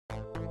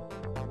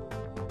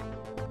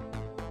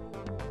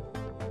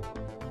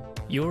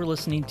You're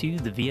listening to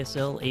the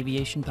VSL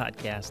Aviation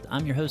Podcast.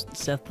 I'm your host,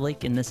 Seth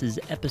Blake, and this is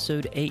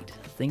episode 8.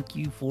 Thank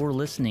you for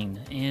listening.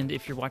 And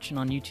if you're watching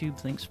on YouTube,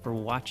 thanks for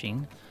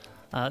watching.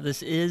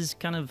 This is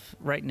kind of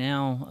right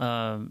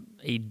now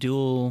a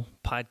dual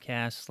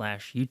podcast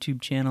slash YouTube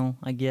channel,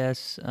 I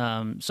guess.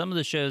 Some of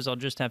the shows I'll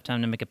just have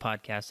time to make a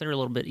podcast. They're a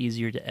little bit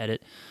easier to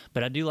edit,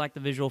 but I do like the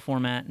visual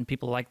format and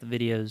people like the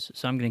videos,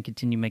 so I'm going to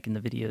continue making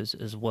the videos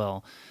as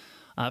well.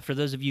 For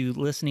those of you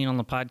listening on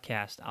the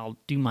podcast, I'll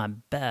do my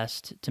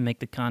best to make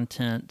the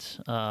content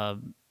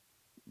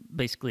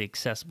basically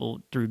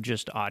accessible through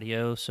just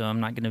audio, so I'm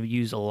not going to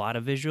use a lot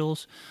of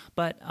visuals,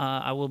 but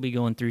I will be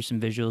going through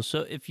some visuals, so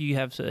if you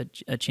have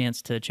a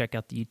chance to check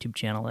out the YouTube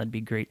channel, that'd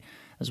be great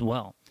as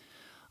well.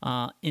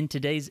 In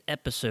today's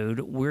episode,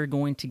 we're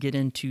going to get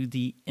into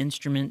the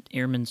Instrument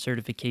Airman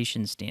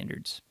Certification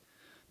Standards.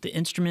 The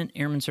Instrument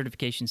Airman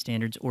Certification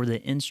Standards, or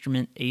the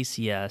Instrument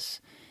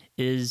ACS,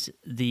 is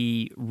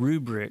the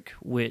rubric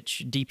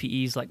which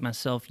DPEs like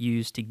myself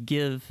use to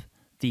give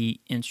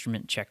the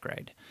instrument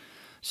checkride.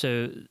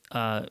 So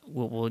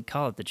we'll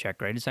call it the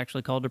checkride. It's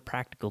actually called a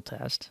practical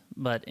test.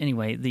 But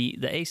anyway, the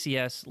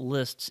ACS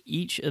lists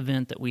each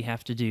event that we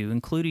have to do,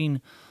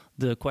 including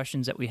the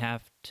questions that we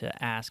have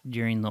to ask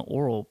during the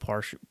oral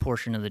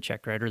portion of the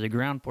checkride, or the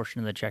ground portion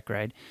of the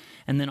checkride,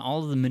 and then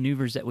all of the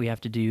maneuvers that we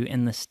have to do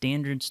and the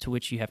standards to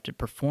which you have to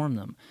perform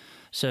them.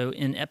 So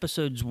in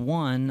episodes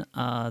 1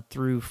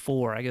 through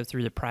 4, I go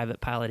through the Private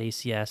Pilot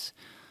ACS.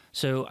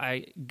 So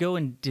I go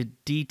into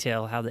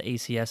detail how the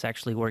ACS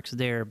actually works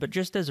there, but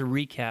just as a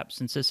recap,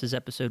 since this is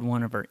episode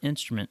 1 of our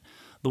instrument,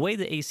 the way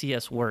the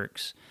ACS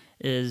works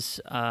is,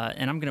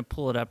 and I'm going to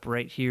pull it up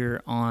right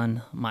here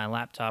on my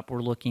laptop,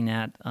 we're looking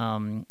at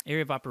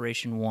Area of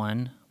Operation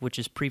 1, which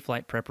is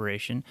pre-flight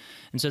preparation.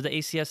 And so the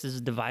ACS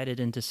is divided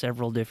into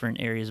several different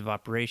areas of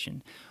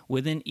operation.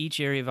 Within each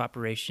area of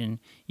operation,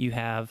 you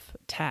have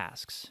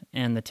tasks,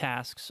 and the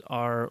tasks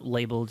are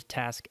labeled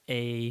Task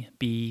A,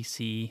 B,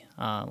 C,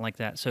 like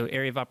that. So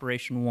Area of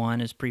Operation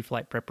 1 is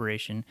pre-flight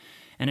preparation,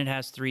 and it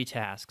has 3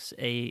 tasks,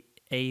 A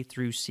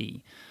through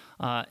C.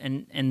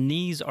 And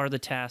these are the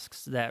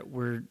tasks that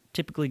we're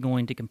typically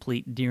going to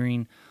complete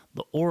during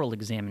the oral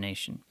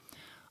examination.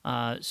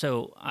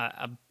 So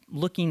I'm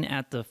looking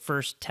at the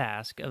first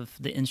task of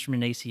the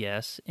Instrument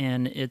ACS,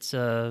 and it's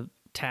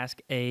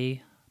Task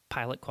A,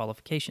 Pilot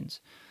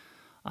Qualifications.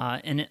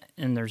 And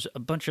there's a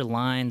bunch of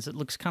lines. It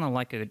looks kind of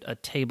like a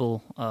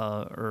table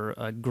or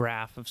a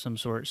graph of some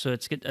sort. So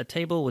it's a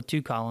table with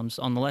 2 columns.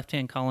 On the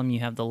left-hand column, you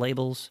have the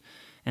labels,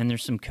 and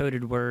there's some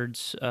coded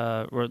words,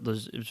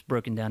 it's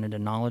broken down into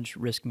knowledge,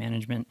 risk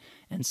management,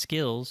 and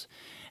skills.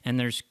 And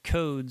there's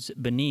codes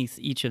beneath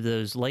each of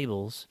those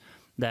labels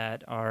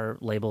that are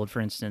labeled, for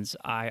instance,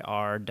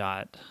 IR.I.A.K1.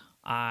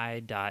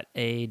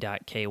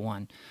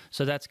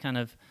 So that's kind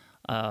of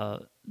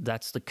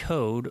that's the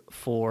code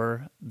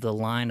for the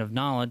line of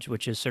knowledge,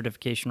 which is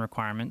certification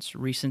requirements,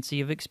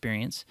 recency of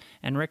experience,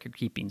 and record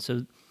keeping.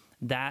 So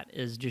that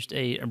is just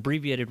a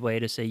abbreviated way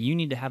to say you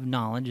need to have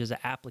knowledge as an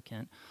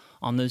applicant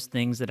on those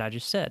things that I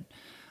just said.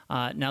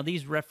 Now,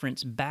 these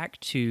reference back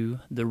to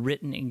the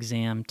written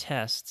exam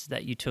tests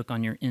that you took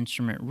on your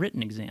instrument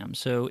written exam.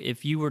 So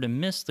if you were to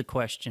miss the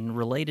question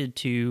related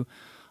to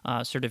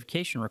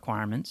certification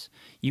requirements,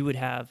 you would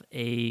have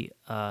an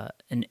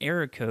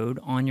error code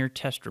on your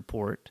test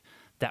report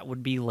that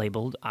would be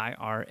labeled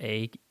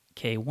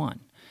IRAK1.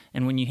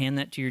 And when you hand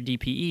that to your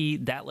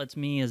DPE, that lets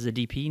me as a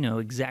DPE know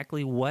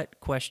exactly what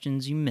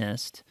questions you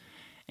missed,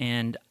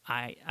 and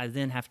I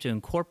then have to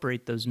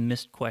incorporate those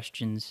missed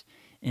questions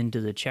into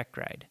the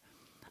checkride.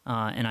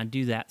 And I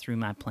do that through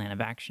my plan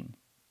of action.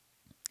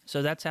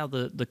 So that's how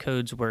the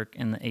codes work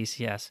in the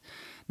ACS.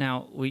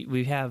 Now,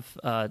 we have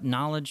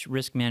knowledge,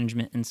 risk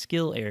management, and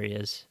skill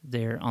areas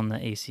there on the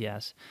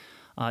ACS.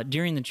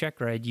 During the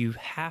checkride, you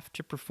have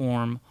to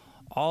perform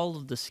all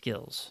of the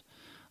skills.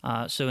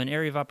 So in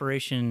Area of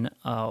Operation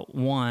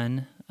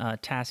 1,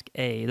 Task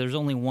A, there's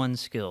only one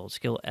skill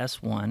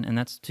S1, and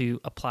that's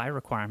to apply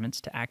requirements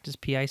to act as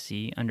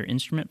PIC under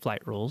instrument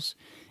flight rules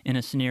in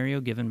a scenario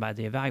given by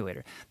the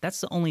evaluator.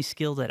 That's the only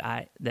skill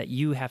that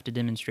you have to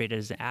demonstrate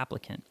as an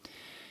applicant.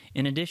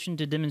 In addition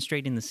to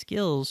demonstrating the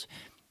skills,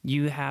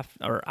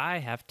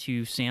 I have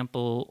to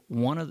sample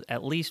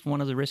at least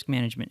one of the risk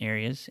management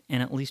areas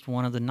and at least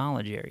one of the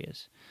knowledge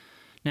areas.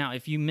 Now,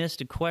 if you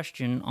missed a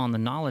question on the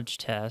knowledge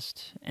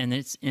test and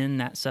it's in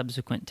that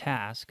subsequent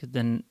task,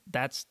 then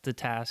that's the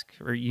task,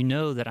 or you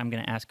know that I'm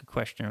going to ask a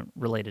question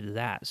related to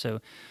that. So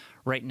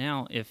right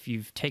now, if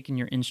you've taken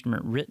your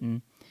instrument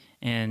written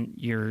and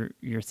you're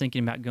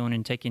thinking about going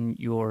and taking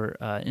your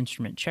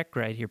instrument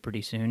checkride here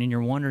pretty soon, and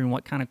you're wondering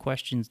what kind of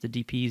questions the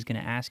DP is going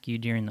to ask you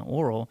during the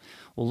oral,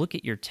 well, look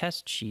at your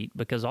test sheet,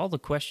 because all the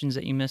questions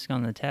that you missed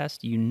on the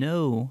test,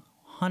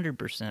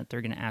 100%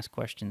 they're going to ask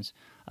questions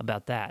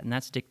about that, and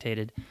that's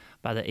dictated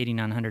by the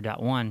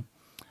 8900.1,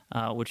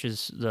 which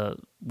is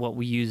what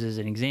we use as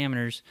an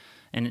examiners,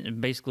 and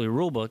basically a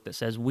rule book that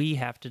says we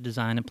have to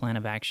design a plan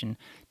of action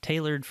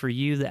tailored for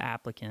you, the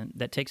applicant,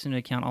 that takes into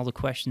account all the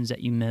questions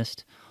that you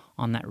missed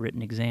on that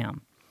written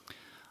exam.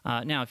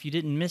 Now, if you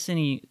didn't miss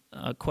any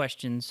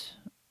questions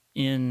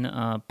in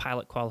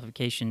pilot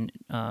qualification,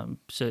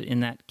 so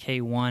in that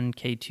K1,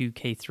 K2,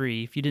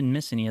 K3, if you didn't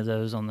miss any of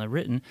those on the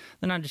written,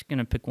 then I'm just going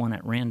to pick one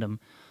at random.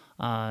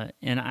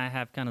 And I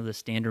have kind of the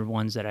standard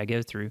ones that I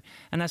go through.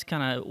 And that's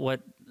kind of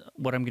what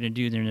I'm going to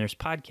do in this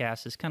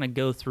podcast is kind of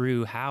go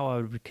through how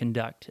I would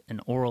conduct an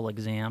oral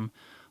exam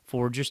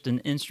for just an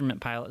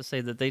instrument pilot. Let's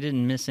say that they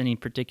didn't miss any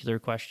particular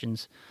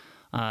questions.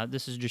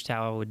 This is just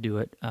how I would do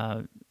it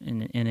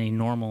in a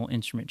normal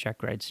instrument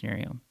check ride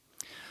scenario.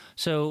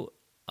 So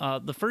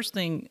the first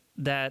thing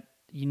that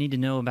you need to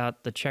know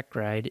about the check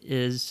ride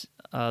is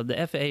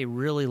the FAA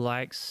really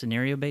likes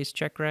scenario-based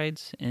check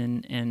rides,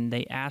 and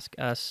they ask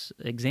us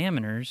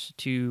examiners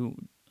to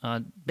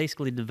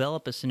basically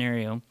develop a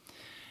scenario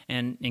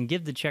and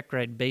give the check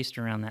ride based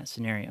around that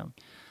scenario.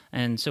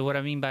 And so what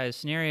I mean by a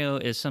scenario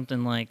is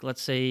something like,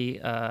 let's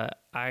say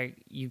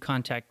you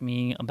contact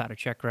me about a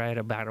check ride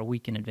about a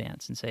week in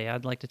advance and say,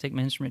 I'd like to take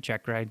my instrument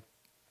check ride.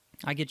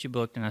 I get you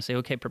booked, and I say,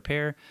 okay,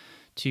 prepare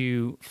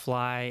to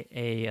fly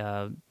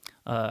a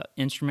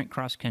instrument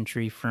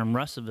cross-country from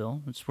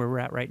Russellville, that's where we're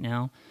at right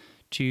now,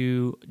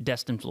 to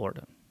Destin,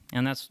 Florida.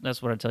 And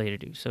that's what I tell you to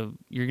do. So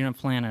you're going to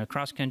plan a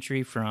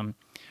cross-country from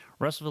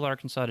Russellville,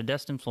 Arkansas to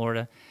Destin,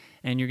 Florida,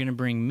 and you're going to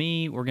bring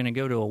me. We're going to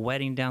go to a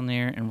wedding down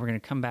there, and we're going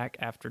to come back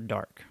after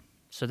dark.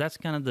 So that's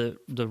kind of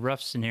the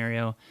rough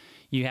scenario.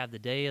 You have the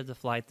day of the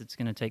flight that's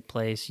going to take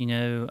place.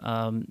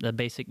 The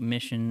basic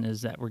mission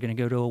is that we're going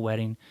to go to a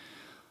wedding.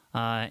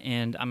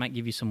 And I might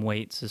give you some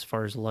weights as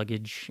far as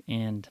luggage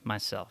and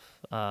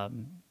myself.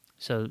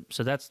 So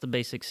that's the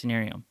basic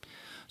scenario.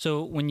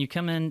 So when you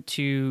come in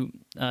to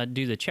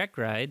do the check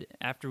ride,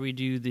 after we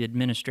do the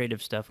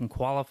administrative stuff and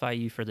qualify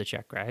you for the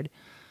check ride,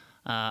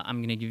 I'm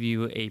going to give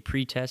you a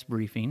pre-test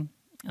briefing.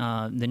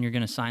 Then you're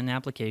going to sign the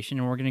application,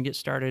 and we're going to get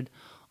started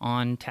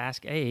on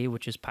task A,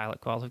 which is pilot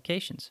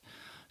qualifications.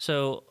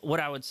 So what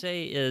I would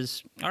say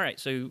is, all right,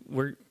 so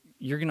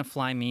you're going to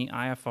fly me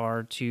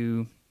IFR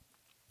to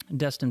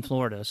Destin,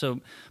 Florida.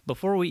 So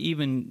before we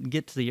even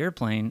get to the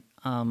airplane,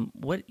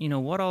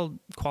 what all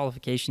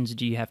qualifications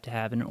do you have to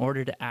have in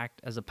order to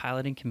act as a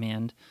pilot in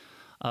command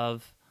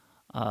of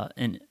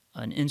an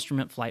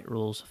instrument flight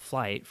rules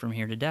flight from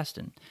here to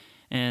Destin?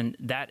 And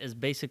that is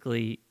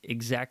basically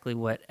exactly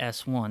what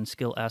S1,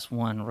 Skill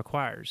S1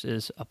 requires,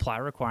 is apply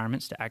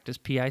requirements to act as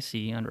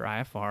PIC under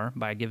IFR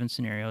by a given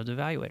scenario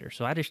evaluator.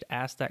 So I just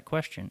asked that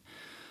question.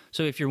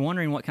 So if you're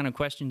wondering what kind of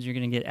questions you're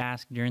going to get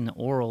asked during the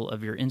oral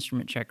of your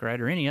instrument check ride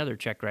or any other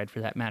check ride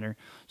for that matter,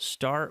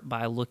 start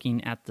by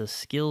looking at the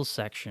skills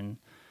section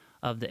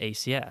of the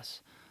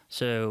ACS.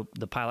 So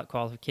the pilot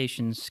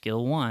qualifications,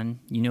 skill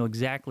 1, you know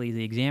exactly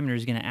the examiner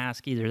is going to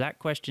ask either that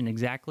question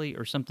exactly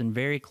or something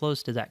very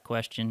close to that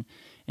question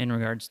in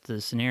regards to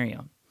the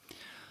scenario.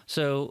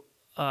 So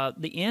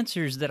the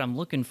answers that I'm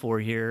looking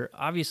for here,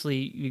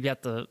 obviously you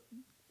got the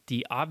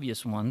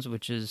obvious ones,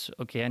 which is,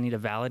 okay, I need a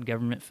valid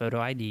government photo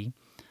ID.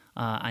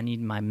 I need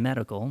my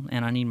medical,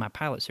 and I need my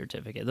pilot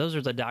certificate. Those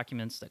are the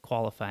documents that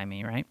qualify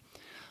me, right?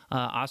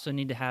 I also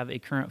need to have a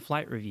current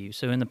flight review.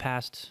 So in the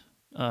past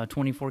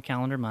 24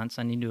 calendar months,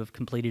 I need to have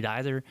completed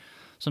either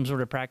some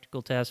sort of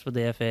practical test with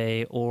the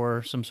FAA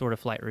or some sort of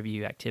flight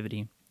review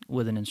activity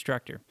with an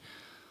instructor.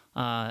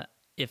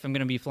 If I'm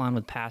going to be flying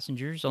with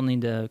passengers, I'll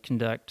need to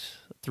conduct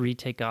 3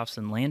 takeoffs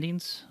and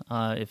landings.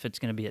 If it's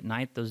going to be at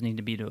night, those need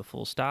to be to a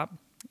full stop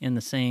in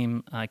the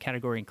same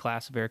category and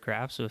class of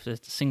aircraft. So if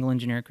it's a single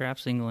engine aircraft,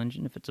 single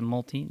engine. If it's a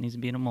multi, it needs to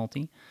be in a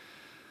multi.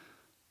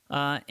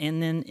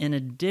 And then in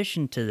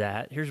addition to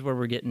that, here's where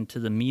we're getting to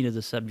the meat of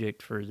the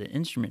subject for the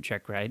instrument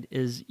check ride,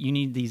 is you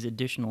need these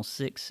additional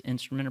 6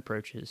 instrument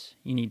approaches.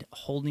 You need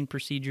holding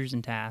procedures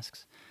and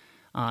tasks,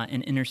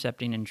 and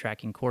intercepting and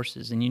tracking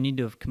courses. And you need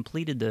to have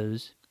completed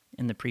those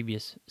in the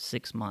previous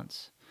 6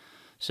 months.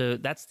 So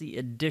that's the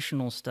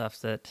additional stuff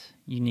that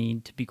you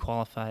need to be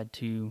qualified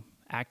to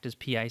act as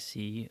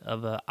PIC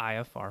of a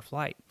IFR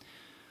flight.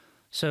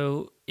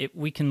 So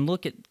we can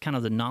look at kind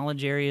of the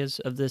knowledge areas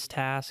of this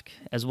task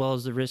as well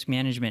as the risk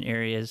management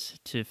areas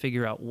to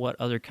figure out what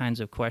other kinds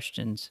of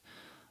questions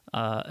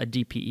a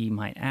DPE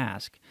might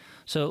ask.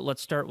 So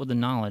let's start with the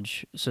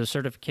knowledge. So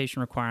certification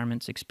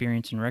requirements,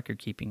 experience, and record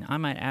keeping. I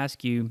might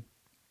ask you,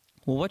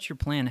 well, what's your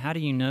plan? How do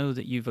you know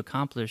that you've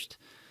accomplished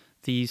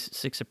these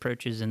 6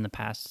 approaches in the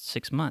past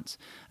 6 months?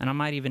 And I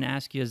might even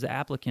ask you as the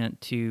applicant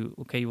to,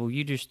 okay, well,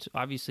 you just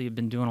obviously have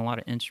been doing a lot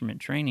of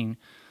instrument training.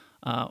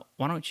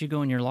 Why don't you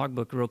go in your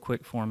logbook real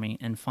quick for me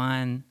and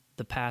find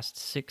the past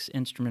 6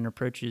 instrument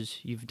approaches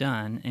you've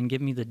done and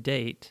give me the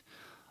date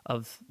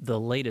of the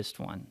latest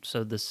one,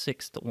 so the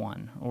 6th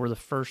one or the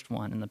first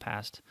one in the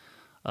past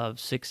of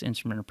 6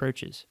 instrument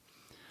approaches.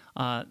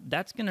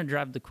 That's going to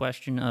drive the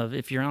question of,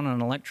 if you're on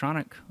an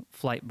electronic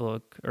flight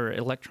book or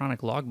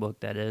electronic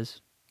logbook, that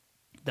is,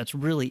 that's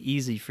really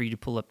easy for you to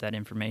pull up that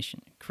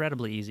information.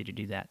 Incredibly easy to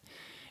do that.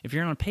 If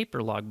you're on a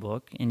paper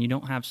logbook and you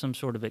don't have some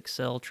sort of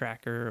Excel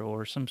tracker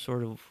or some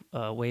sort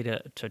of way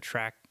to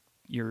track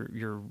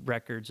your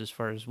records as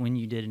far as when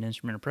you did an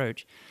instrument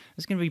approach,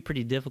 it's going to be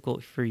pretty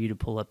difficult for you to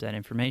pull up that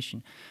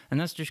information. And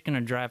that's just going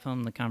to drive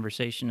home the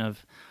conversation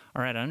of,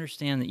 all right, I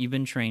understand that you've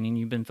been training,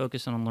 you've been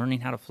focusing on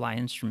learning how to fly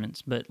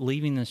instruments, but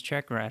leaving this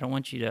checkride, I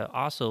want you to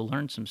also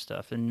learn some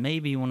stuff. And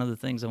maybe one of the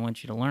things I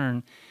want you to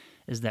learn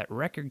is that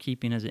record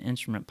keeping as an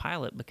instrument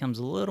pilot becomes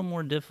a little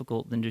more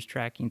difficult than just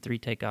tracking 3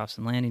 takeoffs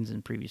and landings in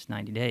the previous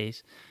 90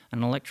 days.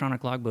 An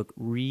electronic logbook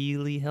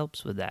really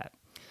helps with that.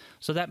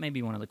 So that may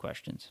be one of the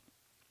questions.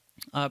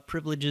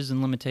 Privileges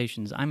and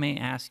limitations. I may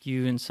ask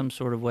you in some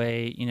sort of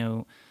way,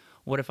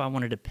 what if I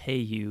wanted to pay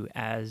you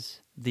as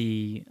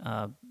the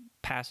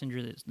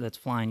passenger that's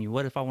flying you?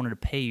 What if I wanted to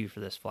pay you for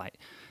this flight?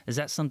 Is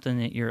that something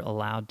that you're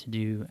allowed to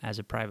do as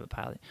a private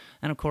pilot?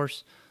 And of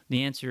course,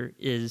 the answer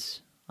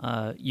is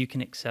you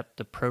can accept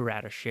the pro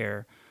rata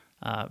share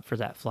for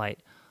that flight,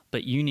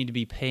 but you need to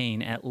be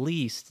paying at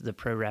least the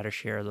pro rata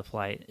share of the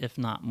flight, if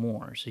not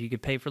more. So you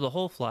could pay for the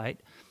whole flight,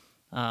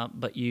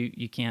 but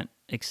you can't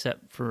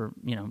accept for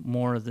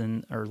more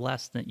than or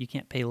less than, you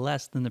can't pay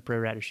less than the pro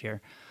rata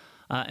share.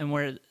 And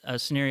where a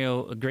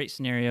great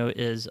scenario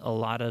is a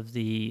lot of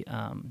the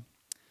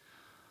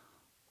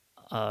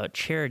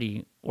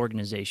charity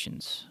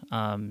organizations.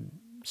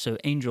 So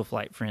Angel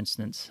Flight, for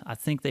instance, I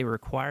think they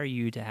require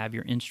you to have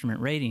your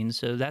instrument ratings.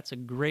 So that's a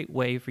great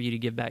way for you to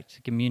give back to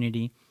the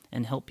community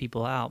and help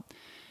people out.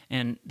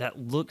 And that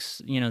looks,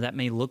 that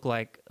may look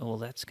like, well,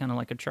 that's kind of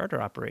like a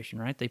charter operation,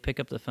 right? They pick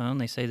up the phone,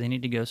 they say they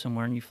need to go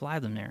somewhere, and you fly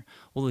them there.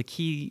 Well, the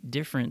key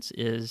difference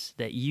is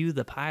that you,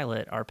 the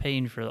pilot, are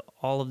paying for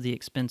all of the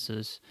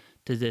expenses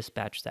to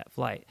dispatch that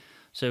flight.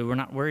 So we're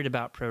not worried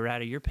about pro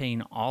rata. You're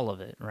paying all of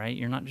it, right?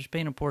 You're not just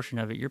paying a portion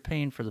of it. You're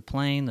paying for the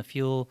plane, the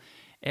fuel,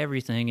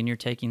 everything, and you're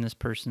taking this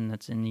person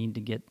that's in need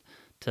to get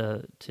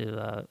to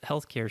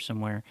healthcare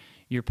somewhere.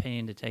 You're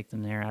paying to take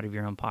them there out of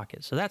your own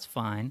pocket. So that's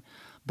fine.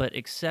 But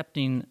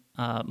accepting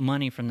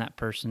money from that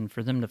person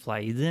for them to fly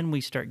you, then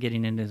we start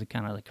getting into the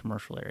kind of the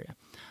commercial area.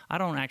 I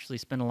don't actually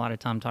spend a lot of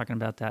time talking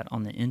about that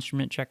on the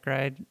instrument check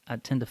ride. I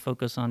tend to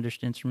focus on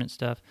just instrument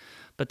stuff,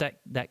 but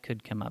that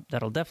could come up.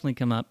 That'll definitely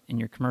come up in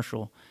your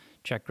commercial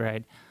check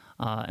ride,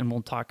 and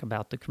we'll talk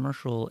about the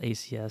commercial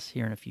ACS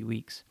here in a few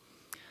weeks.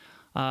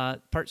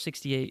 Part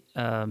 68,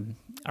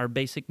 our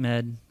basic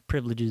med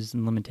privileges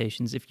and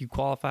limitations. If you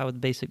qualify with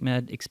basic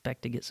med,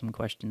 expect to get some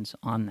questions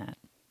on that.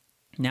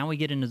 Now we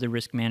get into the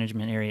risk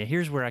management area.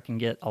 Here's where I can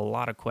get a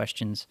lot of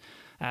questions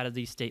out of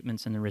these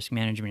statements in the risk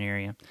management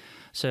area.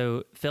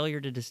 So failure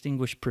to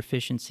distinguish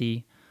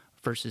proficiency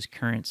versus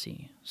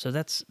currency. So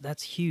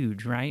that's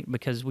huge, right?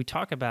 Because we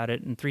talk about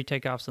it in 3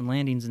 takeoffs and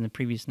landings in the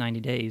previous 90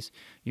 days.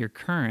 You're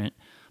current,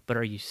 but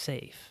are you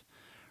safe?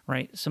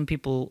 Right?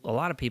 A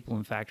lot of people,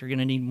 in fact, are going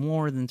to need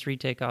more than 3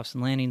 takeoffs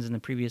and landings in the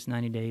previous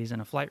 90 days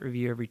and a flight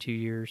review every 2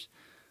 years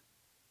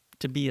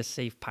to be a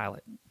safe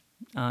pilot.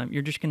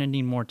 You're just going to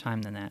need more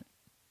time than that.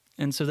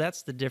 And so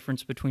that's the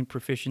difference between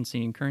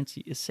proficiency and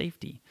currency is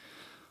safety.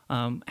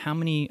 How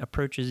many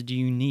approaches do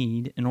you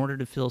need in order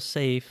to feel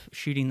safe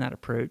shooting that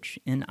approach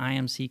in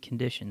IMC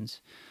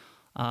conditions?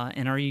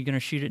 And are you going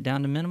to shoot it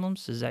down to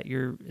minimums? Is that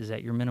your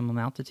minimum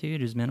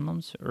altitude is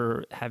minimums?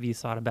 Or have you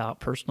thought about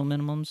personal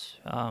minimums?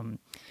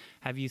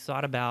 Have you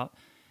thought about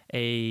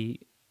a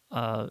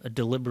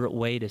deliberate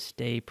way to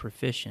stay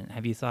proficient?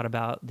 Have you thought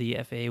about the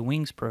FAA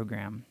Wings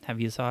program? Have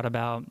you thought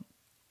about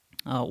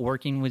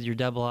working with your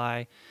double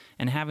I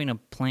and having a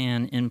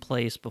plan in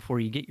place before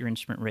you get your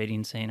instrument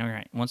rating, saying, all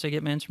right, once I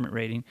get my instrument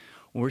rating,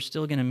 we're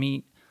still going to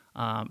meet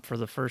for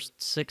the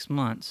first 6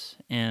 months,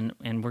 and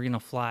we're going to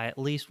fly at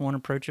least 1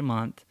 approach a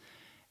month,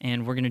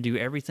 and we're going to do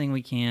everything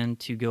we can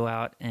to go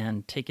out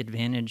and take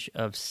advantage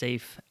of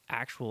safe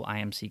actual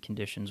IMC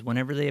conditions.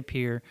 Whenever they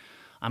appear,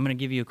 I'm going to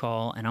give you a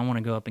call, and I want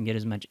to go up and get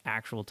as much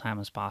actual time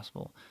as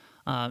possible.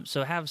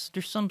 So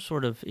there's some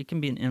sort of, it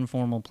can be an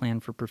informal plan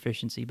for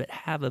proficiency, but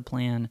have a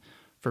plan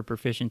for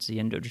proficiency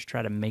and don't just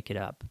try to make it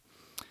up.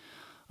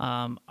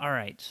 All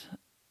right.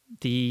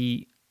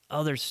 The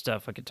other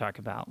stuff I could talk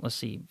about, let's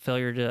see,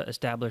 failure to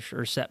establish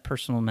or set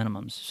personal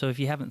minimums. So if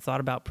you haven't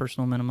thought about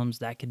personal minimums,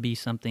 that could be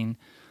something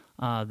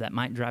that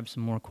might drive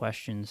some more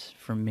questions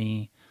from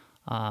me,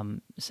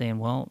 saying,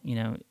 well,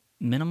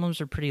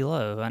 minimums are pretty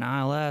low. An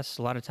ILS,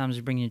 a lot of times,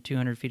 is bringing you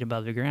 200 feet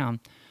above the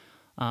ground.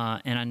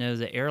 And I know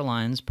the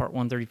airlines, Part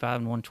 135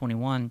 and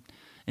 121,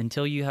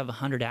 until you have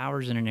 100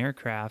 hours in an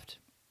aircraft,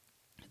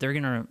 they're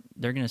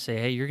gonna say,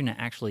 hey, you're gonna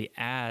actually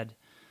add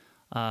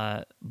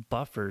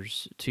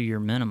buffers to your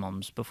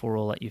minimums before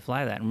we'll let you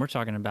fly that. And we're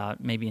talking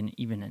about maybe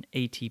even an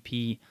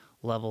ATP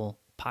level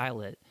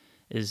pilot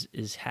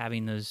is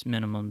having those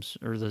minimums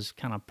or those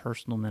kind of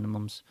personal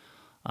minimums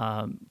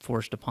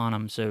forced upon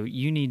them. So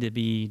you need to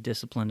be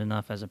disciplined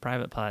enough as a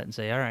private pilot and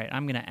say, all right,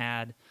 I'm going to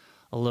add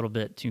a little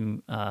bit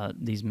to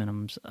these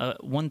minimums.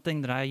 One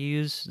thing that I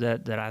use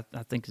that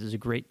I think is a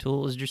great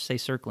tool is just say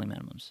circling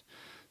minimums.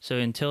 So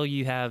until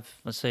you have,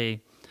 let's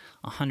say,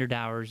 100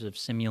 hours of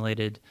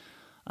simulated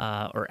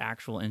or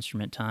actual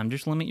instrument time,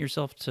 just limit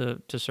yourself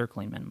to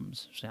circling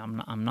minimums. So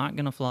I'm not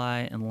going to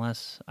fly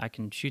unless I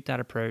can shoot that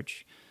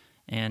approach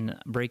and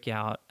break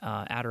out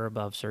at or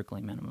above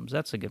circling minimums.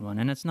 That's a good one,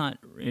 and it's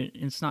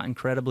not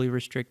incredibly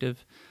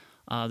restrictive.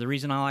 The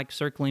reason I like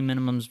circling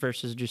minimums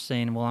versus just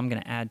saying, well, I'm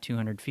going to add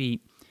 200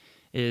 feet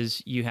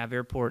is you have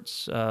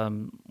airports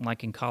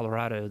like in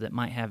Colorado that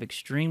might have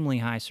extremely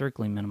high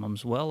circling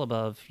minimums, well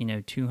above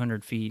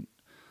 200 feet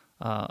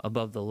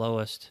above the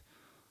lowest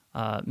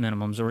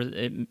minimums,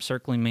 or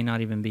circling may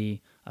not even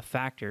be a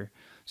factor.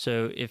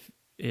 So if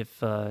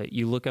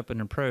you look up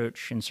an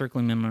approach and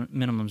circling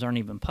minimums aren't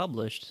even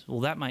published,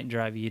 well, that might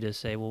drive you to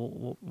say,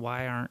 well,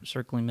 why aren't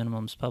circling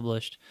minimums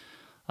published?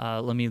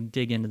 Let me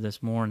dig into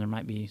this more, and there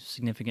might be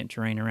significant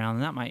terrain around,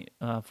 and that might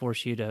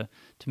force you to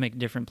make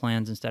different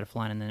plans instead of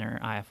flying in their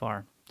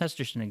IFR. That's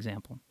just an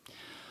example.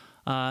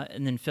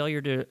 And then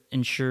failure to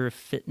ensure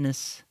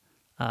fitness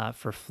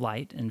for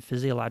flight and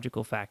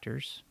physiological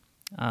factors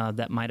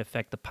that might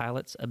affect the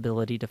pilot's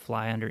ability to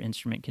fly under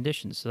instrument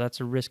conditions. So that's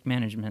a risk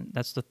management.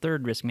 That's the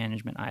third risk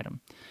management item.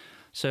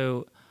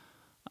 So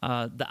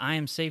the I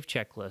am safe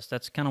checklist,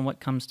 that's kind of what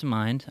comes to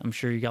mind. I'm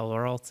sure y'all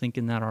are all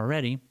thinking that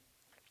already.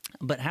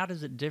 But how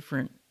does it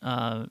different?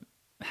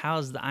 How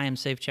is the I am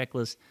safe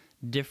checklist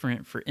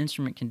different for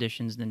instrument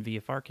conditions than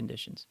VFR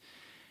conditions?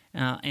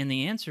 And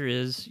the answer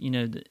is,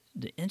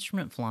 the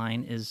instrument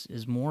flying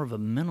is more of a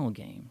mental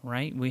game,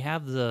 right? We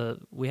have the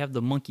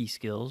monkey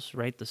skills,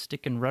 right? The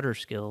stick and rudder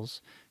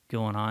skills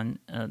going on,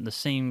 the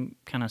same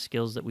kind of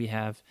skills that we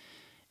have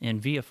in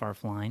VFR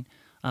flying.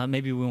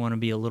 Maybe we want to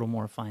be a little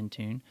more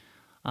fine-tuned.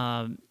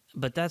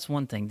 But that's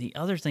one thing. The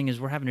other thing is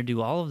we're having to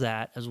do all of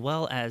that as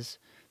well as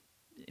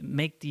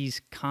make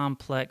these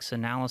complex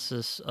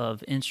analysis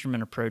of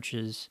instrument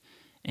approaches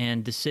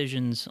and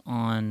decisions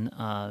on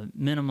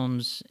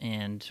minimums,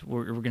 and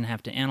we're going to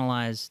have to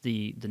analyze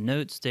the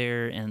notes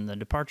there and the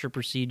departure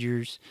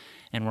procedures,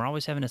 and we're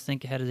always having to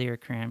think ahead of the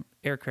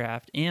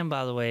aircraft. And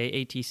by the way,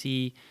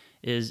 ATC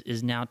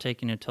is now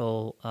taking a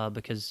toll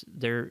because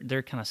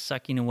they're kind of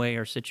sucking away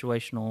our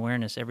situational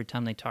awareness every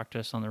time they talk to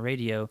us on the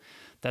radio.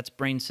 That's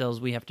brain cells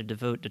we have to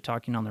devote to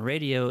talking on the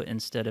radio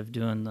instead of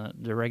doing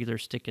the regular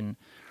stick and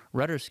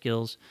rudder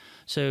skills.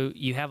 So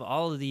you have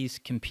all of these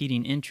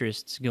competing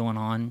interests going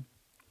on.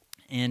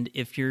 And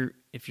if you're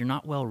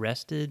not well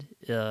rested,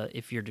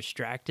 if you're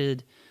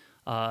distracted,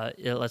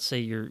 let's say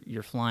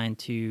you're flying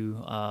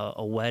to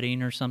a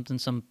wedding or something,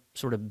 some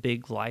sort of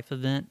big life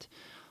event,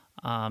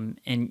 and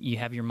you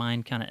have your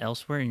mind kind of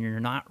elsewhere, and you're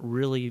not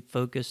really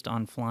focused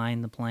on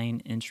flying the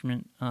plane in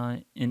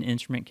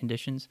instrument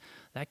conditions,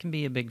 that can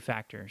be a big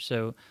factor.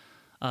 So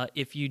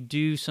if you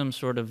do some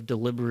sort of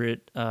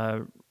deliberate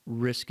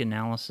risk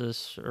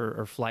analysis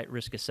or flight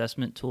risk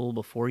assessment tool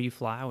before you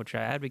fly, which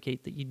I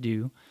advocate that you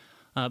do.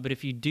 But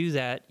if you do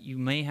that, you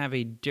may have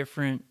a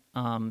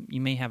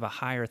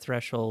higher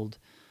threshold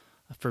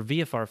for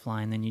VFR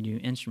flying than you do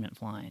instrument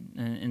flying.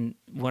 And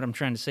what I'm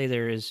trying to say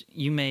there is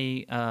you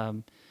may,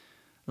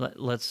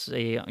 let's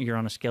say you're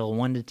on a scale of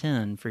 1 to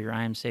 10 for your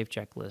I am safe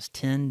checklist,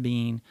 10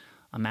 being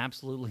I'm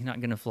absolutely not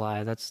going to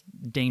fly, that's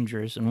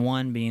dangerous, and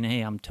 1 being,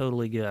 hey, I'm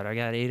totally good. I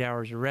got 8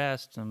 hours of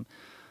rest,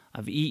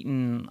 I've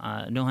eaten,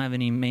 I don't have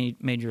any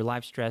major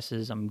life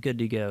stresses, I'm good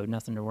to go,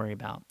 nothing to worry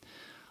about.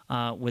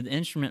 With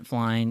instrument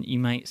flying, you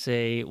might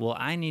say, well,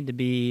 I need to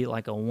be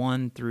like a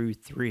 1 through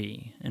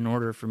 3 in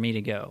order for me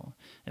to go.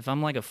 If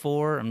I'm like a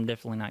 4, I'm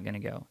definitely not going to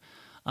go.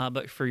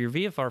 But for your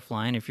VFR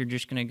flying, if you're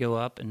just going to go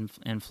up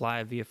and fly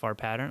a VFR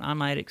pattern, I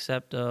might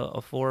accept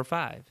a 4 or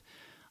 5.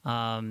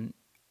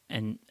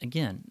 And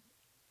again,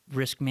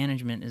 risk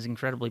management is an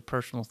incredibly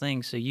personal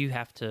thing, so you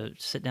have to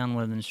sit down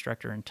with an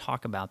instructor and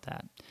talk about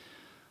that.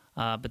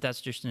 But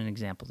that's just an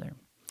example there.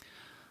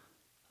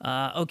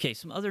 Okay,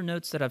 some other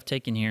notes that I've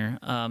taken here.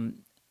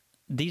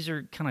 These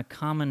are kind of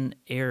common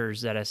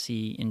errors that I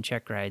see in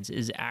check rides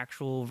is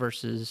actual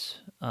versus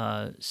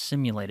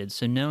simulated.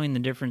 So knowing the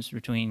difference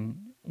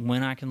between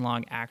when I can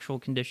log actual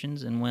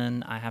conditions and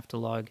when I have to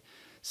log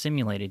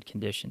simulated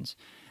conditions.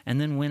 And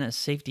then when a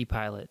safety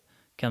pilot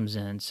comes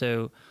in.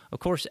 So, of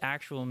course,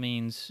 actual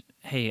means,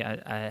 hey,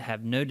 I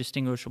have no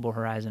distinguishable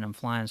horizon. I'm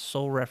flying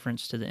sole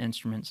reference to the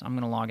instruments. I'm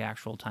going to log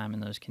actual time in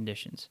those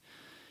conditions.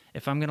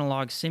 If I'm going to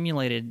log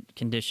simulated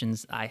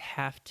conditions, I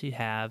have to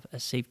have a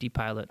safety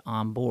pilot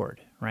on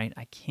board, right?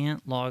 I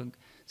can't log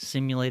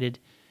simulated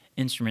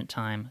instrument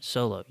time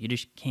solo. You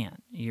just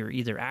can't. You're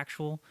either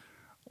actual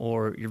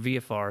or you're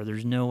VFR.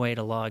 There's no way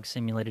to log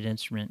simulated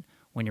instrument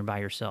when you're by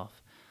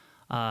yourself.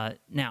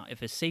 Now,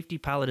 if a safety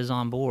pilot is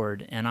on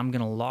board and I'm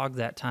going to log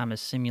that time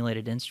as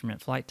simulated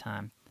instrument flight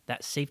time,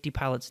 that safety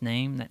pilot's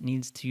name, that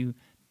needs to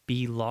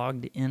be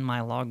logged in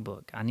my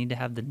logbook. I need to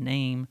have the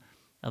name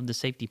of the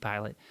safety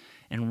pilot.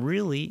 And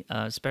really,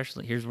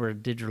 especially, here's where a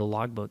digital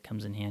logbook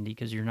comes in handy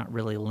because you're not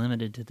really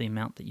limited to the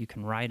amount that you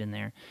can write in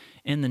there.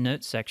 In the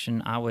notes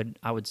section, I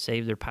would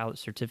save their pilot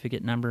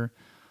certificate number,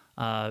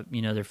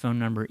 their phone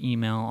number,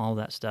 email, all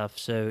that stuff.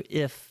 So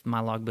if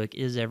my logbook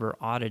is ever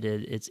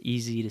audited, it's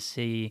easy to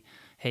see,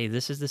 hey,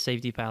 this is the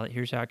safety pilot.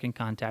 Here's how I can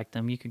contact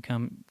them. You can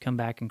come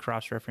back and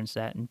cross-reference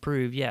that and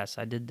prove, yes,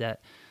 I did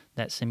that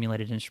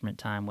simulated instrument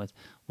time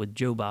with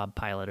Joe Bob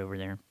pilot over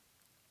there.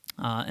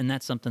 And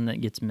that's something that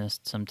gets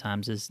missed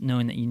sometimes, is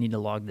knowing that you need to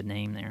log the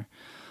name there.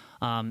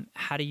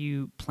 How do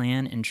you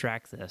plan and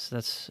track this?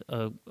 That's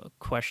a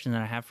question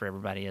that I have for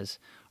everybody is,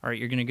 all right,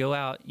 you're going to go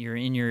out, you're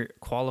in your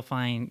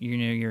qualifying,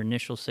 your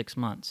initial 6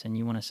 months, and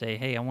you want to say,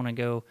 hey, I want to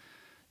go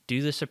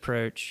do this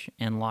approach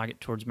and log it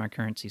towards my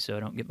currency so I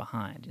don't get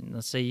behind. And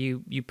let's say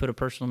you put a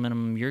personal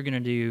minimum you're going to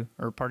do,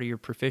 or part of your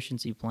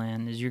proficiency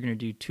plan is you're going to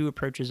do 2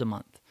 approaches a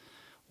month.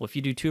 Well, if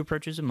you do 2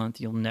 approaches a month,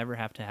 you'll never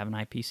have to have an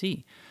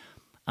IPC.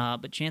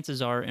 But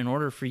chances are, in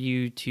order for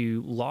you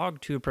to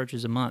log 2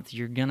 approaches a month,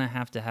 you're going to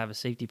have a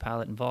safety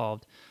pilot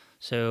involved.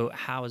 So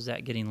how is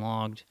that getting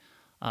logged?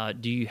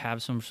 Do you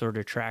have some sort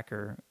of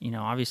tracker?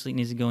 Obviously it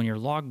needs to go in your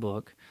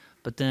logbook,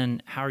 but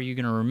then how are you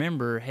going to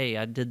remember, hey,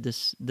 I did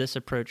this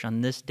approach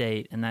on this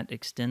date, and that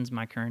extends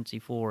my currency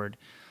forward.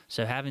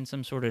 So having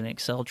some sort of an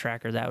Excel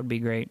tracker, that would be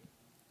great.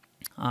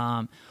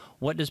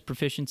 What does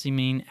proficiency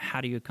mean?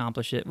 How do you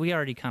accomplish it? We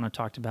already kind of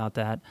talked about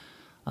that.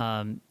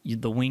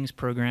 The Wings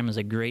program is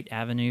a great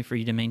avenue for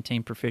you to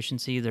maintain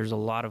proficiency. There's a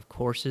lot of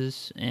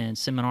courses and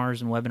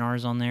seminars and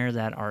webinars on there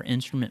that are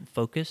instrument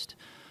focused.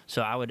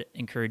 So I would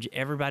encourage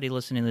everybody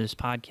listening to this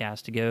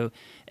podcast to go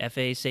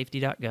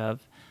faasafety.gov,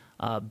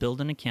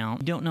 build an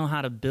account. If you don't know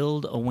how to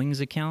build a Wings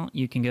account,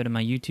 you can go to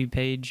my YouTube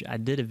page. I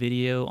did a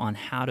video on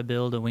how to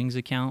build a Wings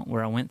account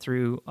where I went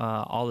through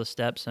all the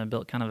steps, and I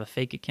built kind of a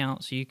fake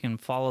account, so you can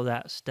follow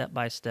that step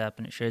by step,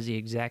 and it shows you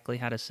exactly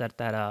how to set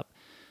that up.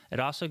 It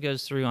also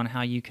goes through on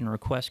how you can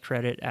request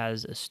credit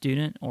as a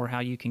student or how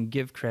you can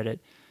give credit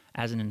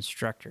as an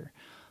instructor.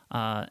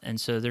 And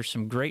so there's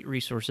some great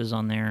resources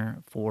on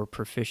there for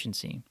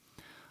proficiency.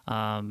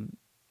 All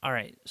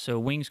right, so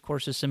Wings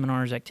courses,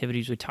 seminars,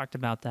 activities, we talked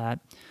about that.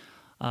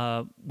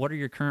 What are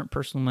your current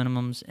personal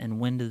minimums, and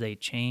when do they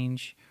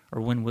change,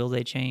 or when will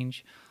they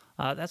change?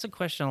 That's a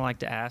question I like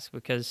to ask,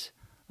 because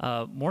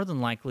more than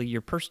likely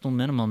your personal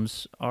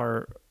minimums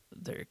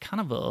they're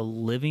kind of a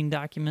living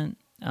document.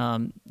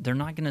 They're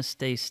not going to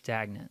stay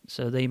stagnant.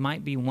 So they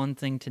might be one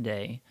thing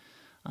today,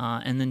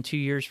 and then 2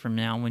 years from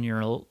now, when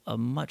you're a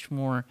much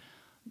more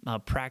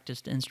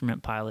practiced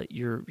instrument pilot,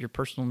 your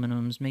personal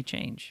minimums may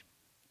change.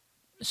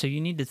 So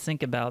you need to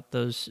think about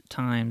those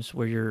times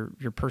where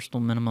your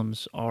personal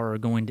minimums are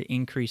going to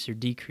increase or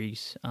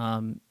decrease,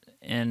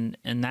 and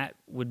that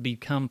would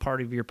become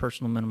part of your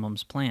personal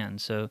minimums plan.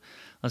 So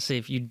let's say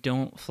if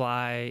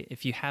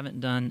you haven't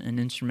done an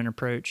instrument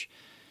approach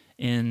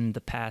in the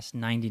past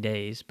 90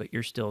 days, but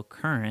you're still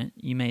current,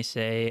 you may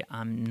say,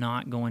 I'm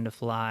not going to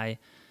fly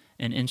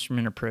an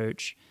instrument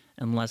approach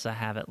unless I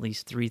have at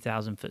least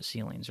 3,000 foot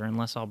ceilings, or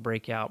unless I'll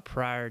break out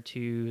prior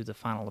to the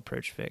final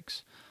approach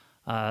fix,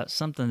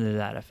 something to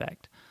that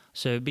effect.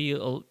 So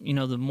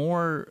the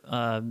more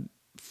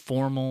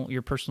formal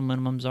your personal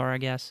minimums are, I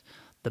guess,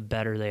 the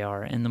better they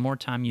are. And the more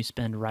time you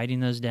spend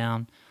writing those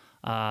down,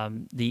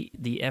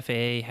 the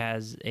FAA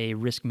has a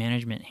risk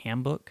management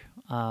handbook.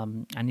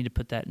 I need to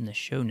put that in the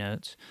show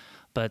notes,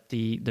 but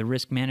the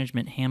risk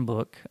management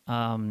handbook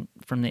from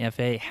the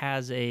FAA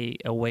has a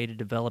way to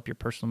develop your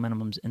personal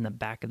minimums in the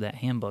back of that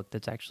handbook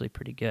that's actually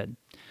pretty good.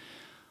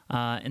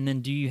 And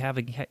then, do you have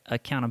an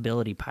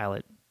accountability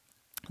pilot?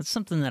 That's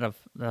something that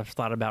I've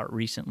thought about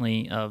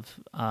recently, of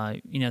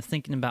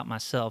thinking about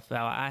myself.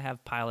 How I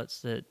have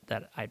pilots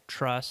that I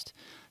trust,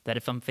 that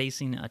if I'm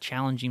facing a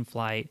challenging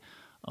flight,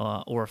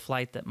 or a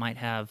flight that might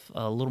have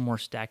a little more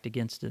stacked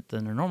against it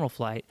than a normal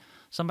flight,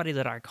 somebody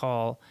that I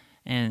call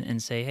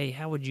and say, hey,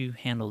 how would you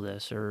handle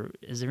this? Or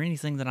is there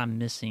anything that I'm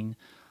missing?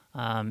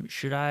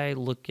 Should I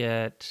look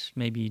at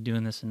maybe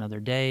doing this another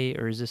day,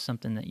 or is this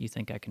something that you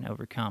think I can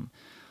overcome?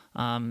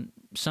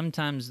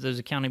 Sometimes those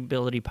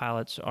accountability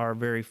pilots are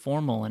very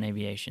formal in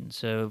aviation.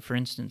 So, for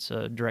instance,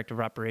 a director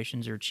of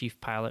operations or chief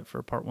pilot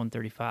for Part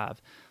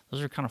 135,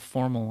 those are kind of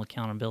formal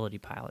accountability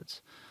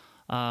pilots.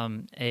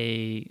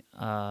 A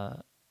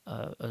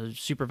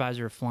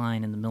supervisor of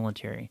flying in the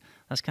military,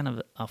 that's kind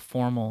of a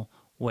formal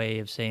way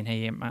of saying,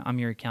 hey, I'm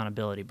your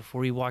accountability.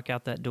 Before you walk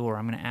out that door,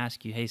 I'm going to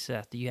ask you, hey,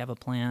 Seth, do you have a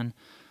plan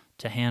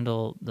to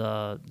handle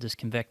this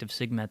convective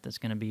SIGMET that's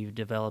going to be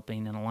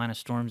developing and a line of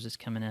storms that's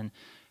coming in?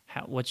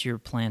 What's your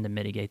plan to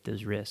mitigate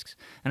those risks?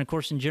 And of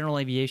course, in general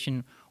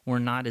aviation, we're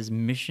not as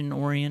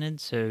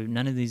mission-oriented, so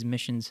none of these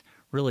missions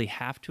really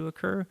have to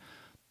occur.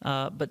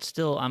 But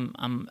still,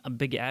 I'm a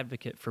big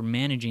advocate for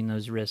managing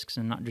those risks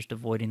and not just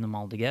avoiding them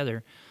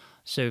altogether.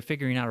 So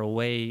figuring out a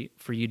way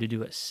for you to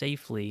do it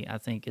safely, I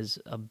think, is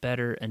a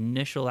better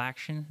initial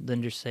action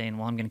than just saying,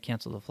 well, I'm going to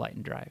cancel the flight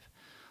and drive.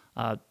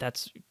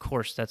 That's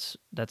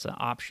an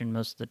option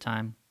most of the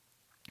time,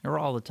 or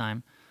all the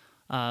time.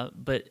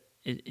 But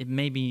it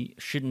maybe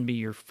shouldn't be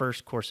your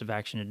first course of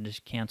action to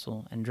just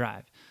cancel and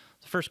drive.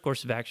 The first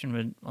course of action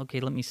would,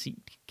 okay, let me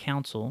seek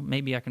counsel.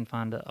 Maybe I can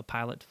find a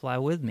pilot to fly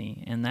with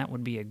me, and that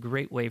would be a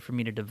great way for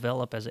me to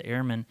develop as an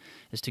airman,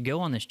 is to go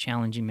on this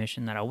challenging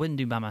mission that I wouldn't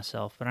do by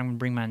myself, but I'm going to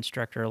bring my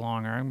instructor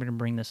along, or I'm going to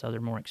bring this other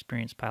more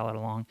experienced pilot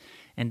along,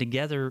 and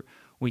together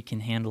we can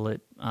handle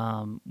it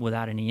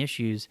without any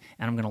issues,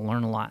 and I'm going to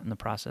learn a lot in the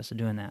process of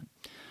doing that.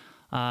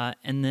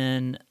 And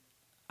then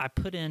I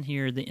put in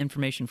here the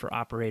information for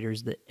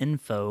operators, the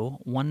info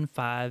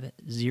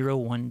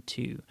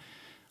 15012.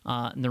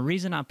 And the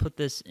reason I put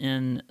this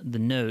in the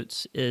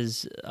notes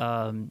is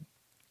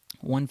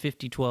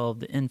 15012,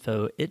 the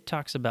info, it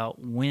talks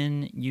about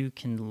when you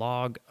can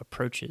log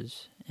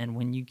approaches and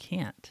when you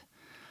can't.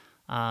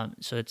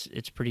 So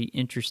it's pretty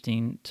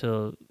interesting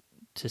to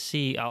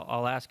see.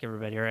 I'll ask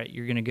everybody, all right,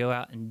 you're going to go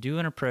out and do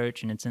an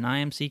approach, and it's in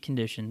IMC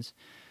conditions,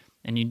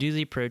 and you do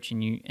the approach,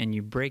 and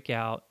you break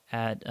out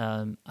at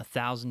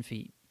 1,000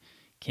 feet.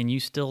 Can you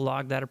still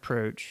log that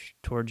approach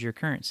towards your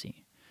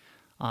currency?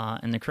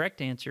 And the correct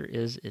answer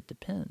is it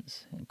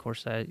depends. And of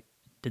course, I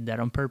did that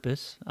on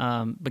purpose.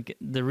 But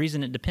the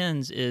reason it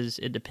depends is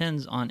it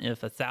depends on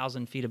if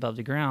 1,000 feet above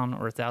the ground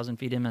or 1,000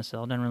 feet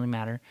MSL, doesn't really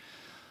matter.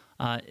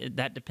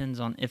 That depends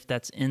on if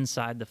that's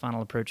inside the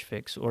final approach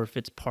fix or if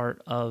it's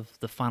part of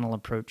the final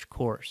approach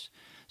course.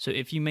 So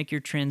if you make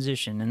your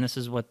transition, and this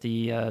is what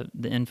the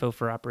info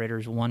for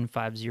operators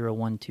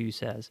 15012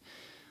 says,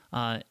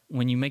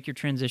 when you make your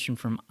transition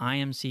from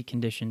IMC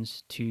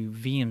conditions to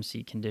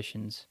VMC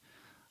conditions,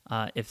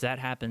 if that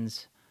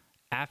happens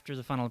after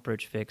the final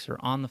approach fix or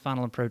on the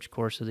final approach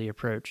course of the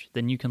approach,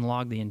 then you can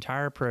log the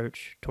entire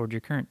approach toward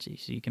your currency.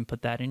 So you can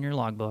put that in your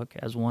logbook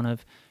as one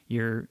of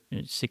your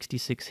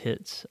 66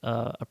 hits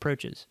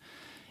approaches.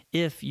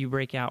 If you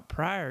break out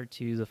prior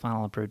to the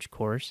final approach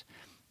course,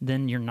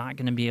 then you're not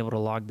going to be able to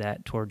log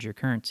that towards your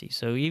currency.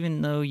 So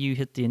even though you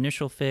hit the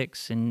initial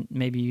fix and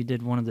maybe you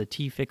did one of the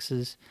T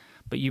fixes,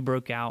 but you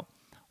broke out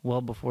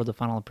well before the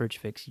final approach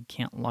fix, you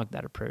can't log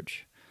that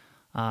approach.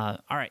 All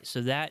right,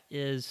 so that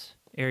is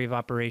area of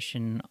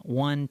operation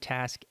 1,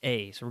 task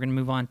A. So we're going to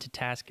move on to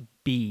task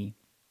B.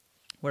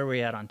 Where are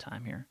we at on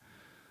time here?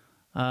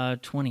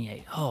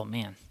 28. Oh,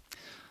 man.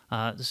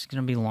 This is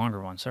going to be a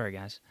longer one. Sorry,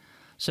 guys.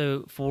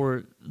 So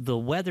for the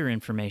weather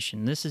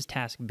information, this is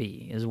task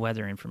B, is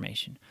weather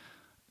information.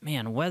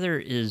 Man, weather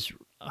is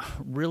a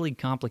really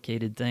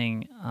complicated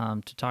thing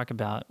to talk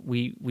about.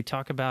 We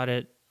talk about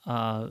it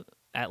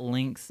at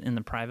length in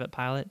the private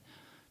pilot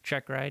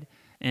checkride.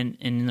 And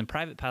in the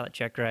private pilot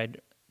checkride,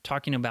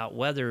 talking about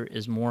weather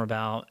is more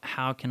about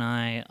how can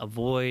I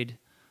avoid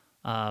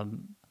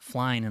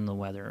flying in the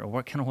weather, or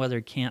what kind of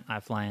weather can't I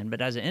fly in.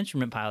 But as an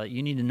instrument pilot,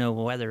 you need to know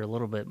weather a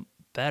little bit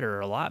better,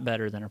 a lot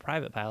better than a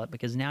private pilot,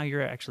 because now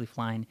you're actually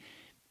flying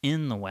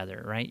in the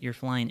weather, right? You're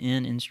flying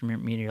in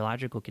instrument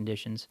meteorological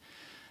conditions.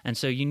 And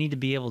so you need to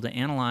be able to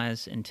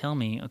analyze and tell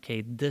me,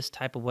 okay, this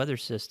type of weather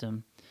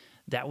system,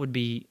 that would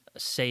be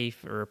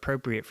safe or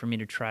appropriate for me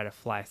to try to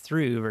fly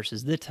through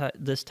versus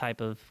this type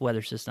of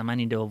weather system I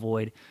need to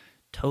avoid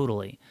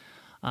totally.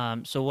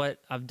 So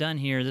what I've done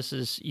here,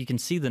 you can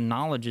see the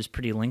knowledge is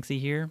pretty lengthy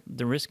here.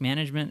 The risk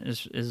management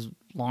is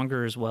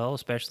longer as well,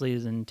 especially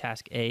in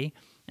task A.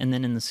 And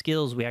then in the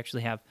skills, we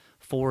actually have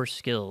 4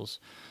 skills.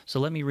 So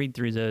let me read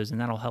through those, and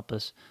that'll help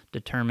us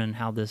determine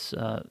how this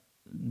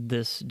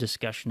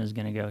discussion is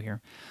going to go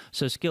here.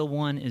 So skill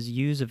 1 is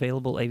use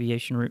available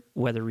aviation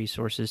weather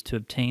resources to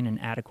obtain an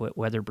adequate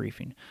weather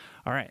briefing.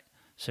 All right,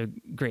 so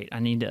great. I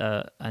need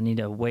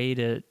a way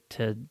to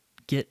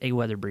get a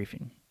weather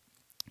briefing.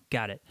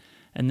 Got it.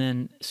 And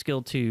then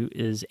skill 2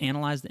 is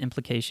analyze the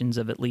implications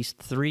of at least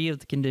 3 of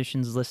the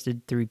conditions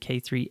listed through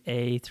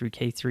K3A through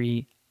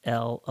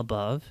K3L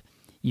above,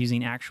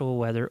 using actual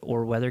weather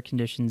or weather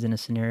conditions in a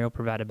scenario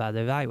provided by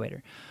the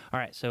evaluator. All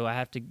right, so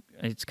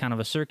it's kind of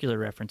a circular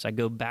reference. I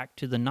go back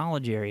to the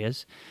knowledge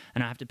areas,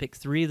 and I have to pick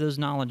 3 of those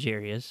knowledge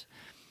areas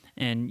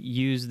and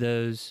use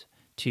those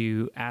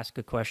to ask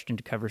a question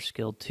to cover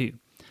skill 2.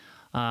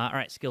 All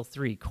right, skill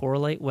 3,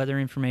 correlate weather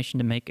information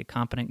to make a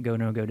competent go,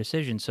 no-go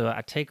decision. So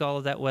I take all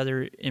of that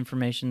weather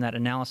information, that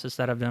analysis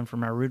that I've done for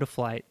my route of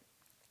flight,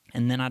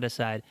 and then I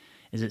decide,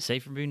 is it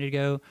safe for me to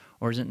go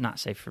or is it not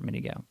safe for me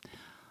to go?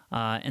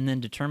 And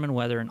then determine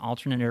whether an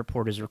alternate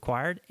airport is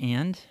required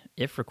and,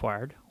 if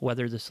required,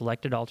 whether the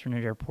selected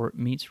alternate airport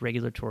meets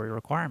regulatory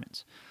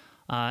requirements.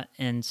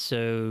 And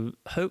so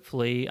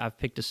hopefully I've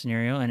picked a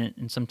scenario,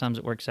 and sometimes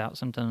it works out,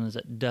 sometimes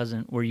it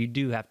doesn't, where you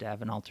do have to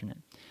have an alternate.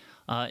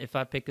 If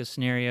I pick a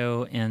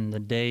scenario and the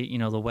day,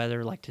 the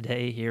weather, like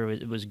today here,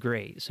 it was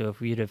great. So if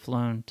we'd have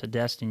flown to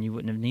Destin, you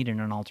wouldn't have needed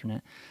an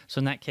alternate. So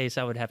in that case,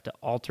 I would have to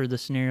alter the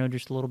scenario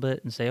just a little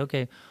bit and say,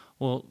 okay,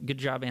 well, good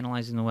job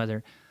analyzing the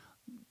weather.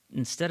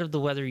 Instead of the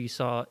weather you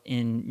saw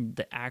in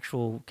the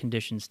actual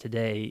conditions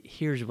today,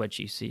 here's what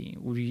you see.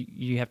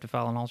 You have to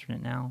file an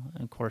alternate now.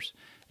 And of course,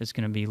 it's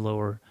going to be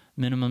lower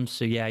minimums.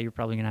 So yeah, you're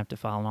probably going to have to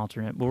file an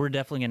alternate. But we're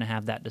definitely going to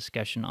have that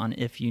discussion on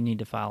if you need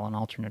to file an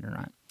alternate or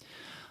not.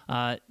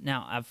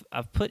 Now,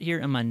 I've put here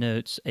in my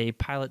notes a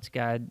pilot's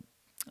guide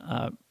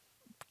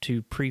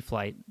to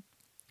pre-flight.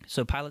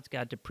 So Pilot's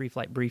Guide to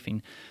Pre-Flight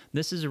Briefing.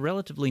 This is a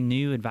relatively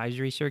new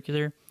advisory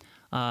circular.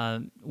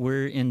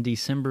 We're in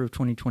December of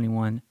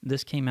 2021.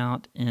 This came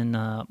out in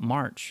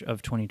March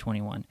of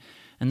 2021.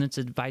 And that's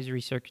Advisory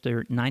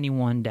Circular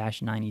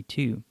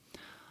 91-92.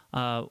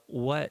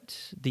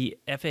 What the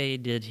FAA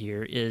did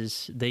here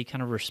is they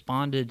kind of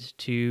responded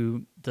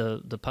to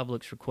the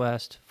public's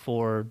request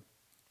for,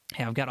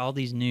 hey, I've got all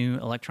these new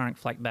electronic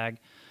flight bag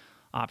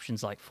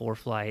options like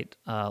ForeFlight,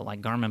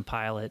 like Garmin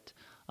Pilot.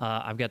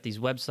 I've got these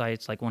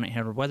websites like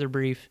 1-800-Weather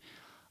Brief.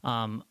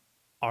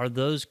 Are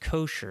those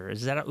kosher?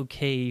 Is that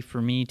okay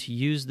for me to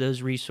use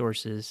those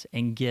resources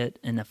and get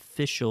an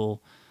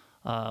official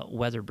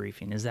weather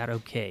briefing? Is that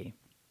okay?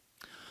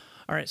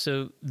 All right,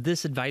 so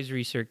this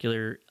advisory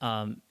circular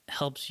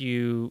helps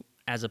you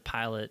as a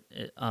pilot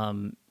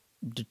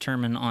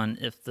determine on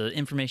if the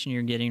information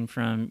you're getting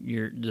from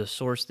the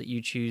source that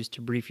you choose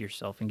to brief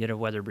yourself and get a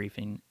weather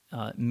briefing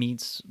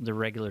meets the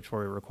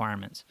regulatory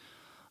requirements.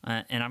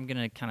 And I'm going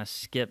to kind of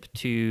skip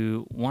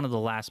to one of the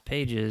last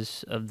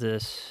pages of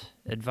this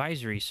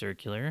advisory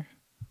circular.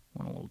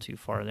 Went a little too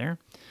far there.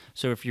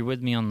 So if you're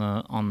with me on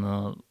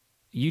the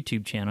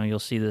YouTube channel, you'll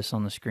see this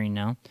on the screen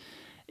now.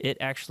 It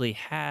actually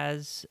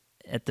has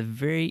at the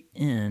very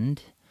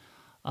end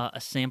a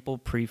sample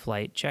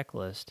pre-flight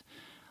checklist.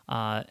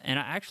 And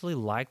I actually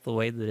like the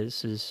way that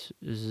this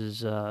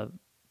is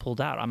pulled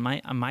out. I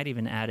might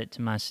even add it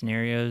to my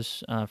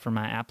scenarios for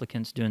my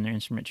applicants doing their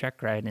instrument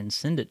check ride and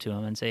send it to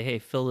them and say, hey,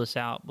 fill this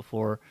out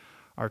before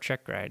our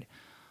check ride.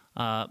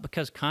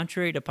 Because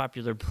contrary to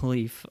popular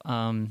belief,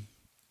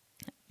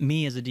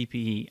 me as a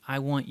DPE, I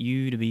want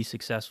you to be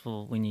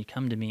successful when you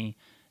come to me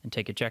and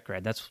take a check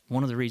ride. That's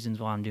one of the reasons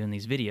why I'm doing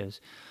these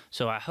videos.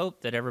 So I hope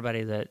that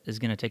everybody that is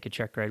going to take a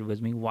check ride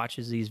with me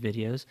watches these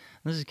videos.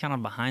 This is kind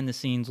of behind the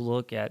scenes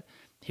look at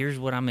here's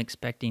what I'm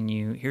expecting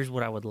you. Here's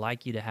what I would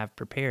like you to have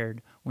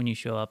prepared when you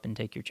show up and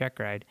take your check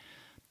ride.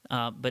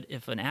 But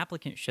if an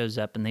applicant shows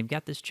up and they've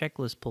got this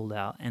checklist pulled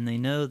out and they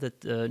know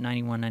that the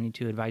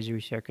 9192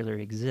 advisory circular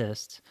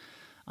exists,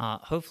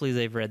 hopefully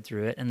they've read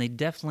through it and they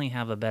definitely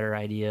have a better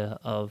idea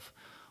of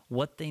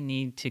what they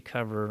need to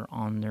cover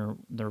on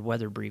their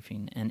weather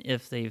briefing and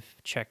if they've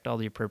checked all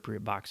the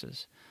appropriate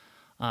boxes.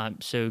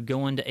 So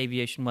go into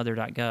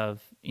aviationweather.gov,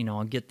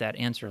 I'll get that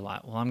answer a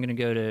lot. Well, I'm going to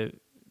go to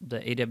the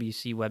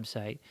AWC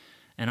website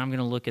and I'm going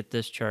to look at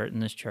this chart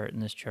and this chart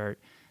and this chart.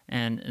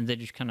 And they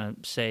just kind of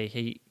say,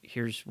 hey,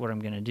 here's what I'm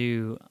going to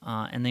do.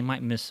 And they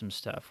might miss some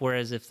stuff.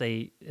 Whereas if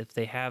they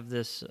have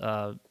this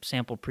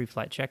sample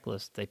pre-flight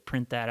checklist, they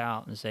print that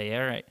out and say,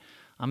 all right,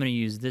 I'm going to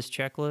use this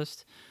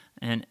checklist.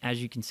 And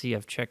as you can see,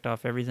 I've checked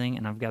off everything,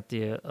 and I've got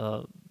the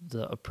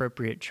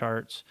appropriate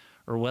charts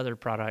or weather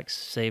products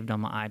saved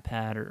on my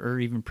iPad or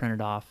even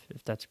printed off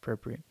if that's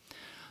appropriate.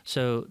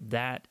 So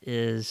that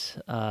is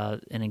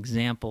an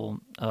example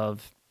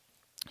of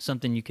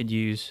something you could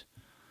use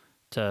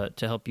to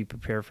help you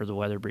prepare for the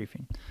weather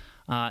briefing.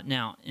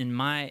 Now, in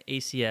my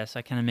ACS,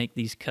 I kind of make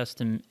these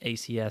custom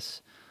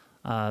ACS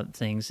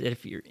things.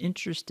 If you're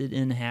interested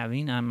in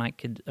having, I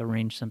could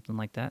arrange something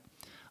like that.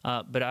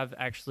 But I've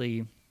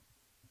actually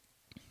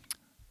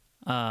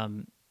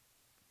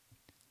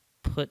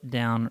put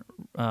down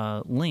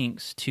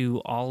links to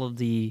all of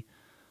the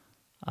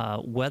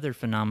weather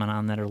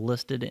phenomenon that are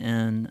listed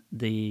in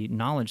the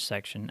knowledge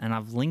section, and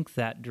I've linked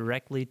that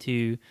directly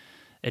to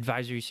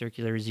Advisory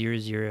Circular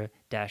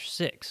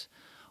 00-6,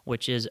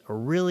 which is a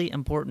really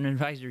important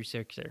advisory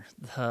circular.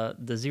 The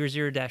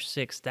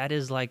 00-6, that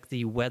is like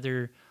the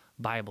weather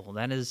Bible.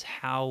 That is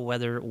how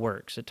weather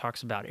works. It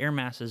talks about air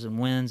masses and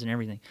winds and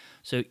everything.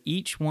 So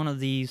each one of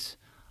these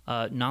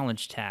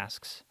knowledge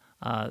tasks,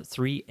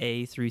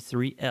 3A through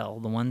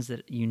 3L, the ones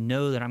that that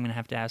I'm going to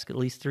have to ask at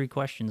least 3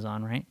 questions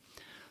on, right?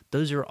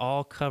 Those are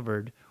all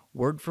covered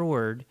word for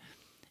word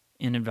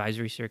in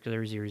Advisory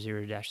Circular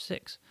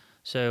 00-6.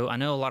 So I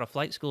know a lot of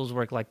flight schools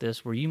work like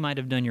this, where you might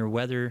have done your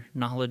weather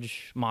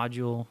knowledge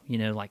module,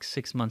 like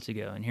 6 months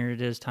ago, and here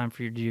it is, time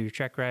for you to do your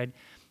check ride. And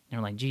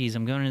you're like, geez,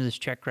 I'm going to this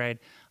check ride.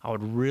 I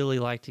would really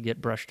like to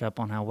get brushed up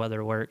on how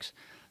weather works.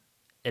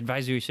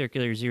 Advisory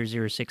Circular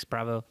 006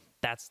 Bravo,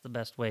 that's the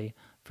best way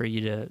for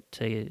you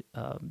to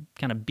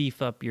kind of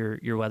beef up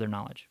your weather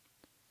knowledge.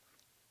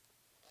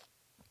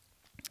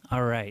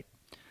 All right.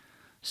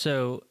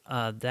 So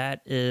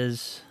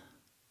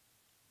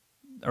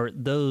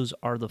those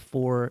are the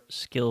 4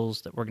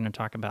 skills that we're going to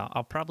talk about.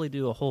 I'll probably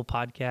do a whole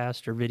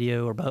podcast or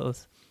video or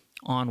both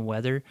on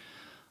weather.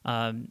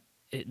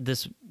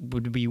 This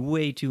would be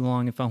way too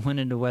long if I went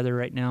into weather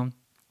right now.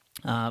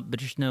 But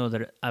just know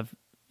that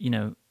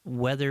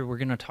weather, we're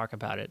going to talk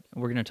about it.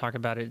 We're going to talk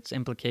about its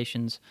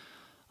implications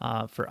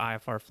for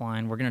IFR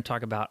flying. We're going to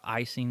talk about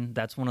icing.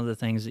 That's one of the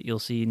things that you'll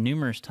see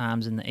numerous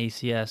times in the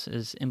ACS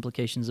is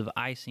implications of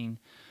icing,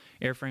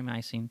 airframe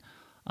icing,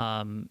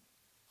 on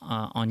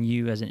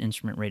you as an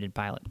instrument-rated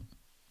pilot.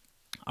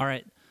 All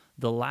right,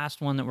 the last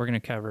one that we're going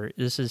to cover,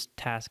 this is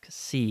Task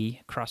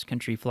C,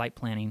 cross-country flight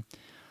planning.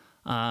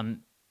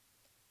 Kind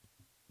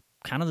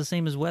of the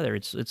same as weather.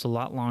 It's a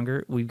lot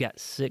longer. We've got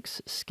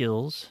 6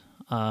 skills.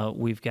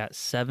 We've got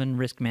 7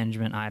 risk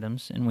management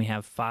items, and we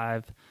have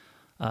 5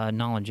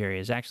 knowledge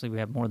areas. Actually, we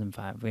have more than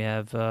 5. We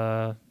have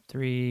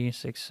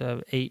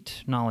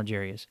 8 knowledge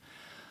areas.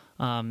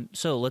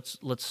 So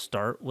let's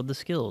start with the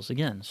skills.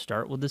 Again,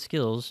 start with the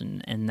skills,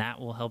 and that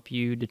will help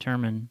you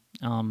determine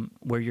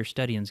where your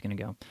studying is going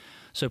to go.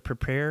 So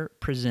prepare,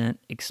 present,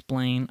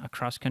 explain a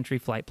cross-country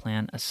flight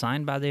plan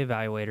assigned by the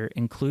evaluator,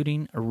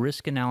 including a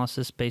risk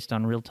analysis based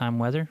on real-time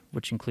weather,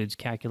 which includes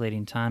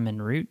calculating time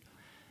and route,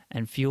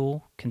 and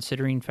fuel,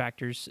 considering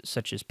factors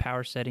such as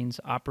power settings,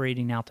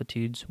 operating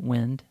altitudes,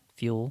 wind,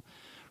 fuel,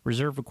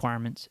 reserve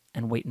requirements,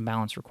 and weight and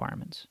balance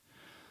requirements.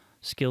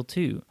 Skill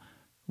 2,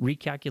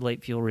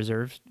 recalculate fuel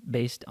reserves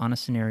based on a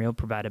scenario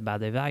provided by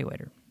the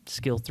evaluator.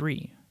 Skill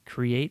 3,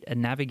 create a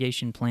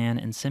navigation plan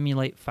and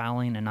simulate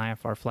filing an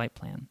IFR flight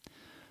plan.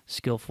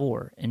 Skill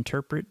 4,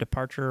 interpret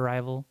departure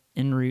arrival,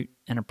 en route,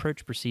 and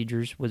approach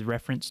procedures with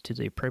reference to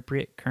the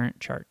appropriate current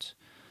charts.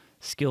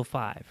 Skill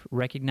 5,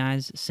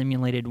 recognize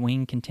simulated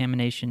wing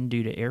contamination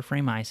due to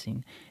airframe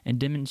icing and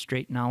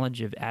demonstrate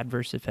knowledge of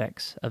adverse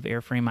effects of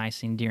airframe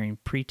icing during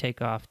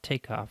pre-takeoff,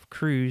 takeoff,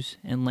 cruise,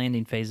 and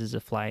landing phases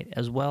of flight,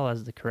 as well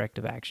as the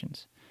corrective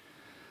actions.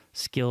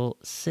 Skill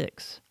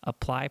 6,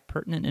 apply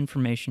pertinent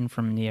information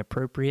from the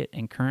appropriate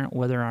and current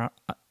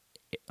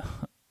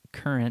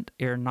current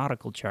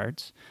aeronautical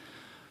charts,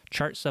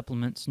 chart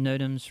supplements,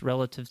 NOTAMs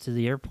relative to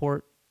the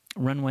airport,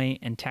 runway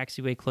and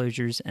taxiway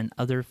closures, and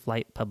other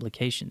flight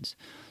publications.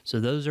 So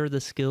those are the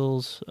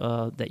skills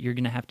that you're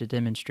going to have to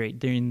demonstrate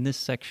during this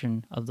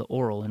section of the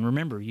oral. And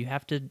remember, you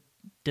have to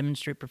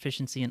demonstrate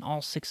proficiency in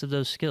all 6 of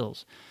those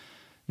skills.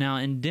 Now,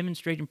 in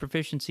demonstrating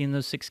proficiency in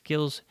those 6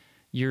 skills,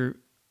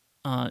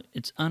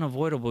 it's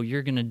unavoidable.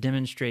 You're going to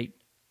demonstrate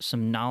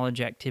some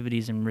knowledge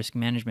activities and risk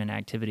management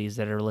activities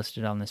that are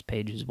listed on this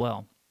page as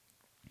well.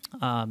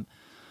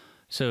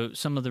 So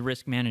some of the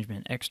risk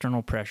management,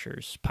 external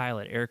pressures,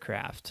 pilot,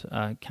 aircraft,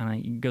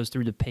 kind of goes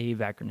through the PAVE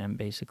acronym,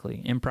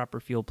 basically. Improper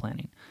fuel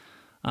planning.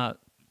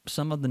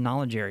 Some of the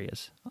knowledge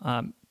areas,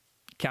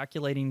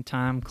 calculating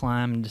time,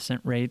 climb, and descent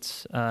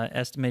rates,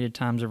 estimated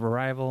times of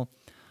arrival,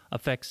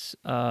 effects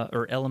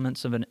or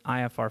elements of an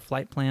IFR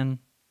flight plan,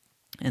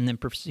 and then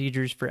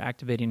procedures for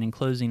activating and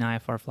closing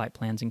IFR flight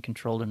plans in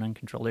controlled and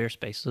uncontrolled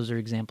airspace. Those are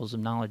examples of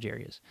knowledge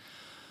areas.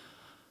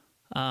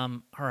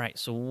 All right,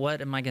 so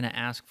what am I going to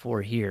ask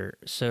for here?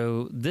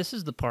 So this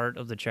is the part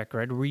of the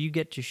checkride where you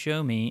get to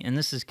show me, and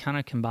this is kind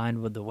of combined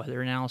with the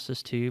weather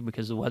analysis too,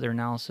 because the weather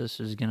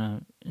analysis is going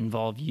to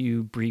involve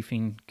you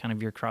briefing kind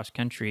of your cross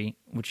country,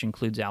 which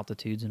includes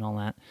altitudes and all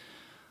that.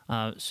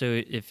 So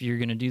if you're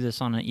going to do this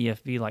on an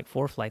EFB like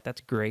ForeFlight, that's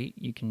great.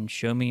 You can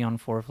show me on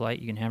ForeFlight.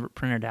 You can have it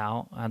printed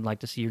out. I'd like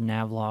to see your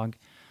nav log.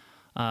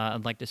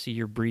 I'd like to see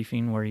your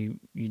briefing where you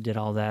did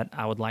all that.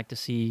 I would like to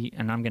see,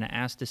 and I'm going to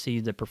ask to see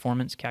the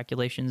performance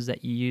calculations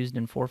that you used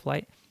in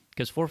ForeFlight,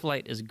 because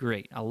ForeFlight is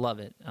great. I love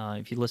it.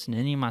 If you listen to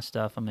any of my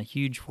stuff, I'm a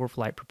huge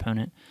ForeFlight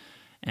proponent,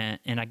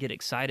 and I get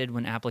excited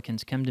when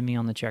applicants come to me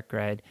on the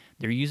checkride.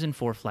 They're using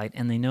ForeFlight,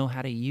 and they know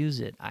how to use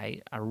it.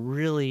 I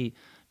really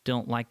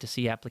don't like to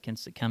see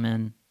applicants that come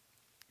in,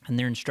 and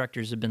their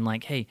instructors have been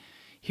like, hey,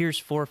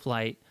 here's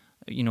ForeFlight,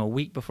 a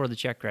week before the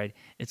check ride.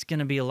 It's going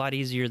to be a lot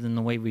easier than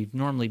the way we've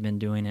normally been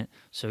doing it.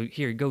 So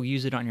here, go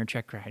use it on your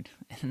check ride.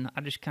 And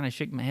I just kind of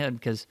shake my head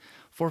because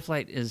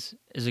ForeFlight is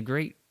a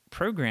great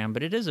program,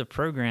 but it is a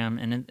program,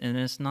 and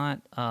it's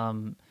not, I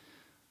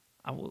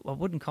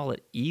wouldn't call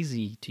it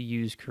easy to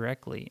use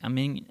correctly. I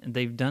mean,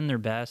 they've done their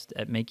best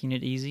at making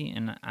it easy,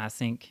 and I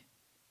think,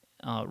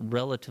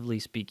 relatively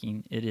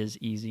speaking, it is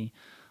easy.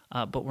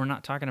 But we're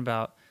not talking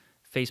about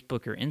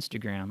Facebook or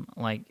Instagram.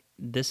 Like,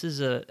 this is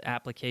an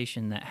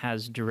application that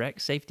has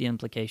direct safety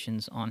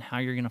implications on how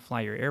you're going to fly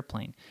your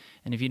airplane.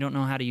 And if you don't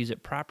know how to use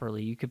it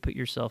properly, you could put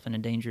yourself in a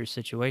dangerous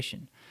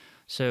situation.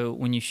 So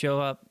when you show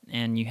up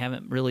and you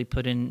haven't really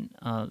put in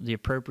the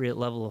appropriate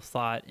level of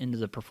thought into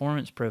the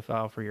performance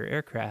profile for your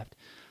aircraft,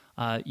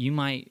 you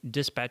might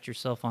dispatch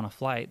yourself on a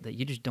flight that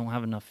you just don't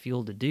have enough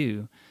fuel to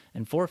do.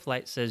 And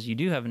ForeFlight says you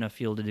do have enough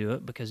fuel to do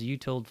it because you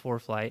told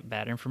ForeFlight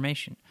bad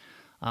information.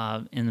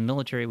 In the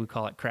military, we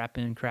call it crap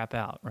in, crap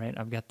out, right?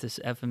 I've got this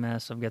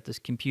FMS, I've got this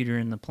computer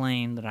in the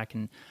plane that I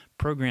can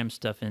program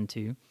stuff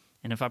into.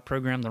 And if I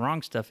program the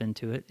wrong stuff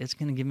into it, it's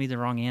going to give me the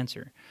wrong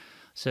answer.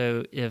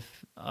 So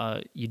if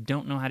you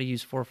don't know how to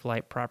use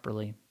ForeFlight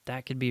properly,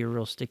 that could be a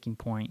real sticking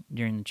point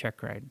during the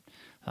check ride.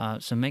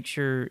 So make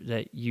sure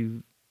that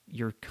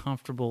you're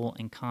comfortable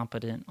and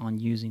competent on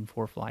using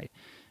ForeFlight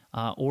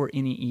or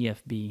any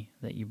EFB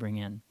that you bring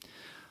in.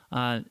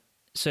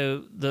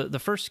 So the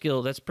first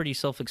skill, that's pretty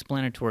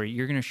self-explanatory.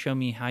 You're going to show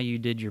me how you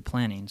did your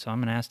planning. So I'm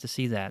going to ask to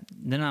see that.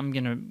 Then I'm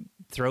going to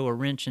throw a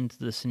wrench into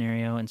the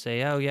scenario and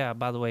say, oh, yeah,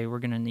 by the way, we're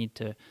going to need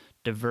to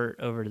divert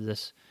over to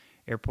this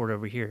airport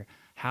over here.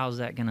 How's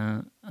that going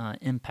to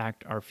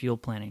impact our fuel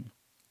planning?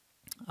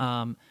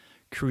 Skill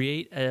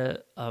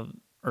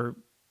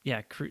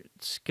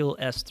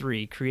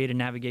S3, create a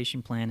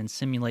navigation plan and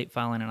simulate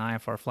filing an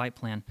IFR flight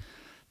plan.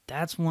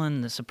 That's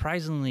one that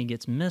surprisingly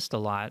gets missed a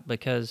lot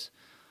because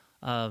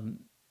I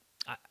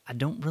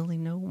don't really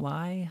know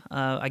why.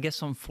 I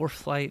guess on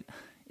ForeFlight,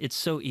 it's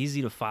so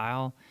easy to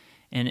file,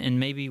 and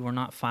maybe we're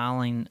not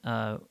filing.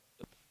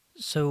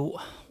 So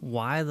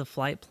why the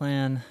flight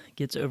plan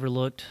gets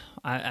overlooked,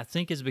 I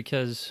think is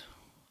because,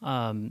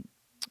 again,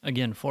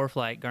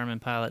 ForeFlight,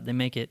 Garmin Pilot, they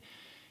make it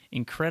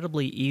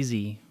incredibly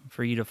easy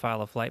for you to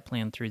file a flight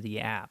plan through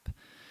the app.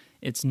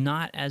 It's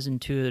not as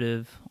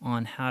intuitive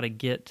on how to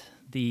get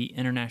the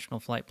International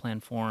Flight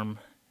Plan form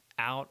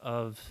out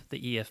of the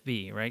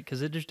EFB, right?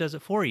 Because it just does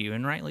it for you,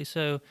 and rightly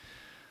so.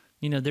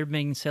 their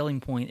main selling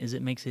point is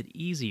it makes it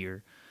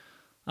easier.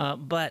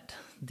 But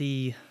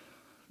the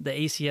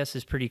ACS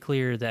is pretty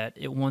clear that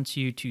it wants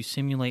you to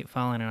simulate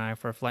filing an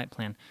IFR flight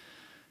plan.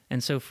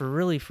 And so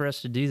for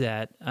us to do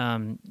that,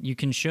 you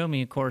can show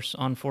me, of course,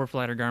 on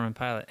ForeFlight or Garmin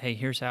Pilot, hey,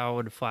 here's how I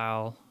would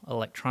file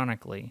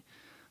electronically.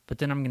 But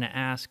then I'm going to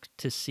ask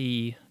to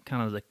see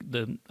kind of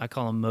the I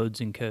call them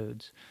modes and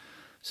codes.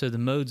 So the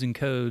modes and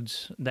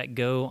codes that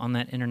go on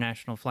that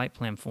international flight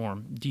plan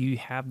form, do you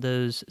have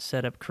those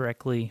set up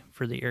correctly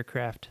for the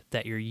aircraft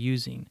that you're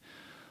using?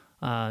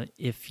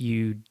 If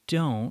you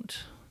don't,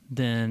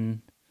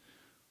 then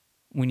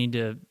we need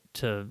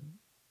to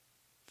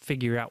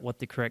figure out what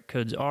the correct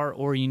codes are,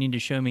 or you need to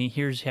show me,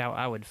 here's how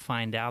I would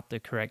find out the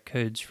correct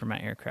codes for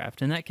my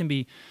aircraft. And that can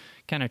be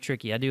kind of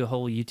tricky. I do a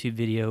whole YouTube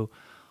video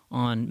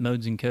on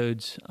modes and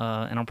codes,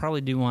 and I'll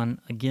probably do one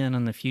again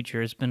in the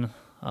future. It's been,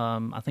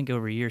 I think,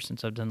 over a year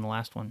since I've done the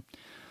last one.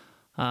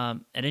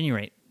 At any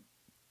rate,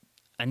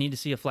 I need to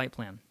see a flight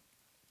plan.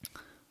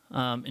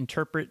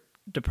 Interpret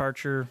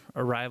departure,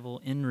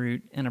 arrival, en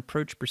route, and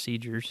approach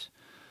procedures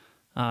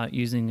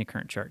using the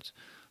current charts.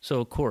 So,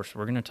 of course,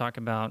 we're going to talk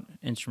about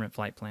instrument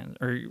flight plans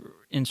or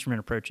instrument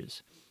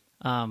approaches.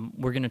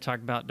 We're going to talk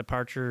about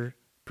departure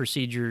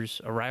procedures,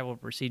 arrival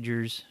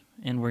procedures,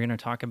 and we're going to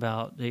talk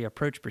about the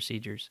approach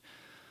procedures.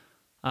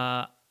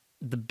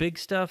 The big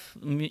stuff,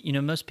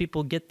 most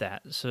people get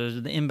that. So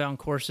the inbound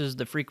courses,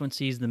 the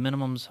frequencies, the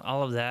minimums,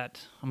 all of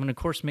that. I'm going to, of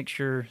course, make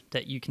sure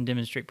that you can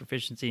demonstrate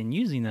proficiency in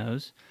using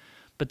those.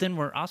 But then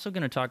we're also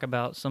going to talk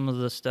about some of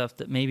the stuff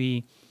that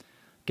maybe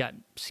got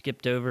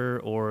skipped over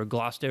or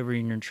glossed over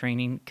in your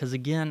training. Because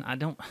again, I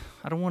don't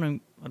want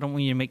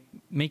you to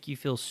make you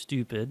feel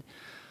stupid.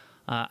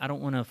 I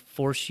don't want to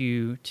force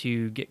you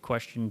to get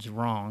questions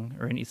wrong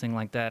or anything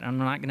like that. I'm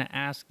not going to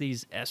ask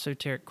these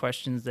esoteric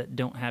questions that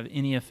don't have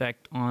any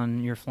effect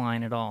on your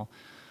flying at all.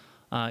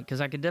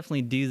 Because I could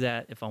definitely do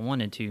that if I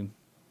wanted to.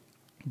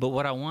 But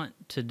what I want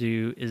to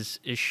do is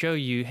show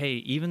you, hey,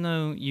 even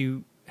though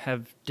you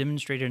have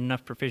demonstrated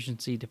enough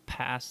proficiency to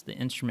pass the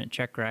instrument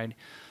check ride,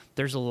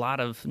 there's a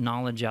lot of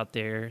knowledge out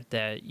there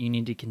that you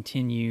need to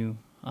continue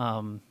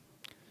learning.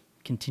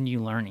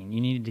 You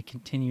need to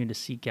continue to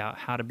seek out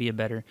how to be a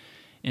better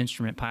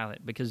instrument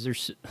pilot, because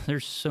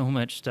there's so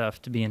much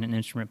stuff to being an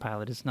instrument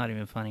pilot. It's not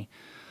even funny.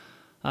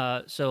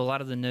 So a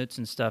lot of the notes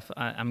and stuff,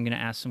 I'm going to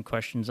ask some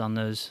questions on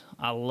those.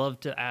 I love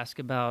to ask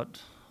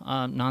about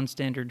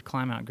non-standard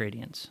climb-out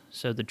gradients.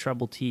 So the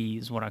treble T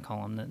is what I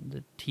call them,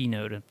 the T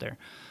note up there.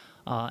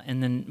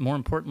 And then more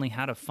importantly,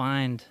 how to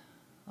find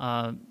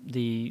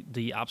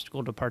the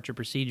obstacle departure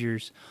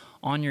procedures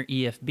on your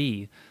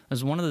EFB.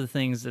 That's one of the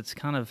things that's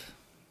kind of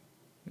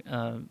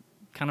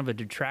a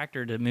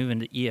detractor to moving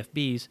to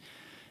EFBs.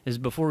 Is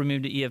before we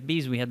moved to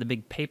EFBs, we had the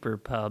big paper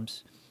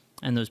pubs,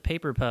 and those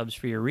paper pubs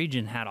for your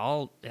region had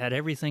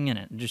everything in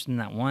it, just in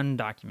that one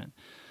document.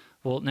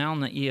 Well, now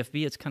on the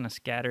EFB, it's kind of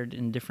scattered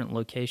in different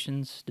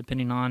locations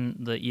depending on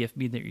the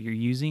EFB that you're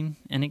using,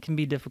 and it can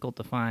be difficult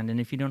to find. And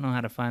if you don't know how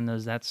to find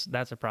those,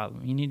 that's a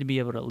problem. You need to be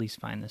able to at least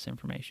find this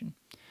information.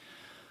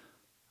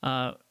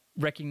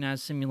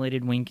 Recognize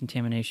simulated wing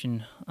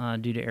contamination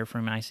due to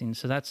airframe icing.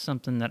 So that's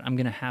something that I'm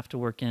going to have to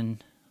work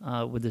in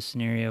with this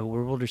scenario,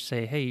 where we'll just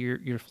say, hey,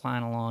 you're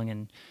flying along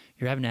and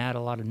you're having to add a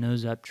lot of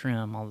nose-up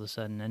trim all of a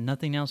sudden, and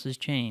nothing else has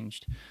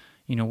changed.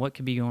 What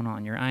could be going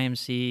on? Your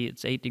IMC,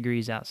 it's 8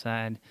 degrees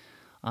outside,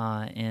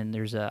 and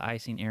there's a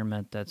icing air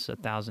ment that's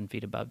 1,000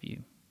 feet above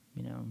you.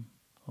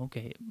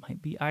 Okay, it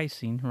might be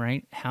icing,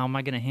 right? How am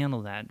I going to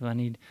handle that?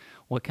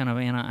 What kind of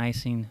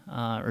anti-icing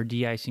or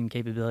de-icing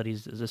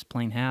capabilities does this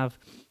plane have?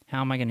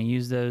 How am I going to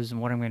use those,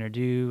 and what I'm going to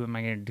do? Am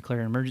I going to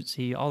declare an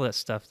emergency? All that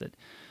stuff that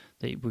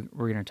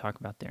we're going to talk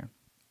about there.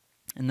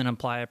 And then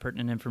apply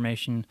pertinent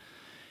information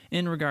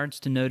in regards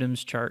to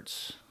NOTAMs,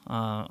 charts,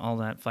 all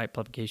that, flight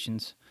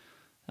publications.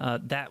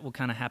 That will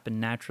kind of happen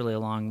naturally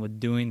along with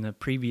doing the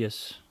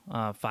previous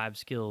 5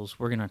 skills.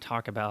 We're going to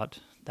talk about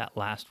that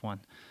last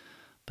one.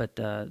 But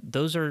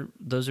those are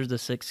the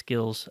 6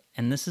 skills,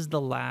 and this is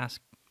the last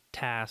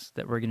task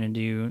that we're going to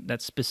do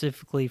that's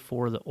specifically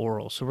for the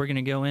oral. So we're going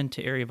to go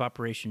into Area of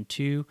Operation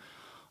 2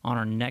 on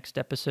our next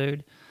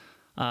episode.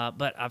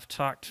 But I've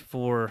talked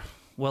for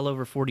well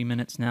over 40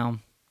 minutes now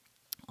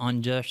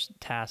on just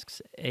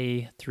tasks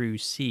A through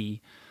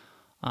C,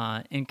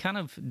 and kind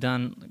of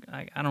done,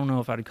 I don't know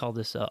if I'd call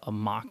this a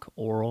mock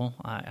oral.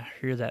 I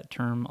hear that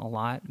term a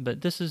lot,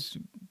 but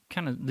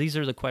these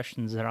are the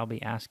questions that I'll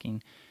be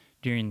asking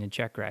during the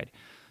check ride.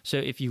 So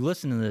if you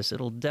listen to this,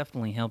 it'll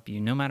definitely help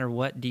you. No matter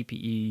what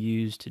DPE you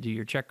use to do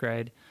your check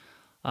ride,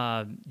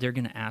 they're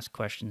going to ask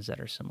questions that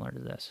are similar to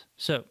this.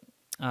 So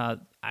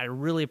I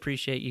really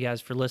appreciate you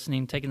guys for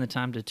listening, taking the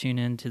time to tune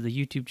in to the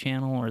YouTube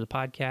channel or the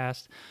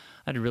podcast.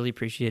 I'd really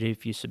appreciate it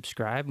if you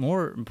subscribe.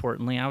 More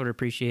importantly, I would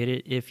appreciate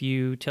it if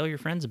you tell your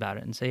friends about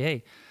it and say,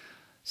 hey,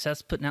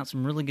 Seth's putting out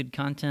some really good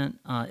content.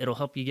 It'll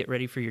help you get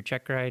ready for your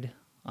check ride.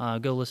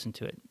 Go listen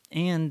to it.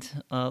 And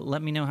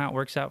let me know how it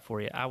works out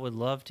for you. I would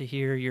love to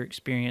hear your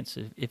experience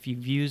if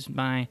you've used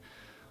my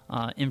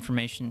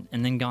information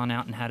and then gone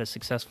out and had a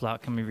successful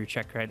outcome of your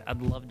check ride,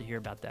 I'd love to hear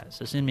about that.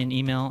 So send me an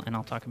email and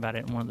I'll talk about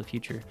it in one of the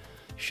future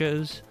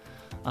shows.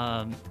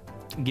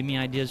 Give me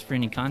ideas for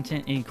any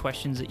content, any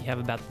questions that you have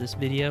about this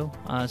video,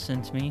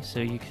 send to me. So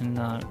you can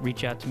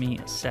reach out to me,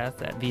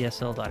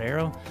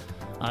 Seth@vsl.aero.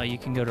 You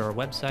can go to our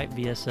website,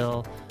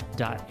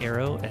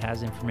 vsl.aero. It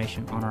has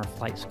information on our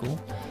flight school.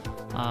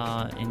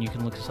 And you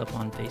can look us up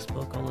on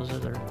Facebook, all those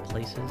other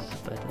places.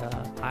 But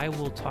I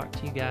will talk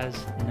to you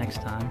guys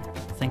next time.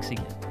 Thanks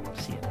again.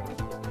 See ya.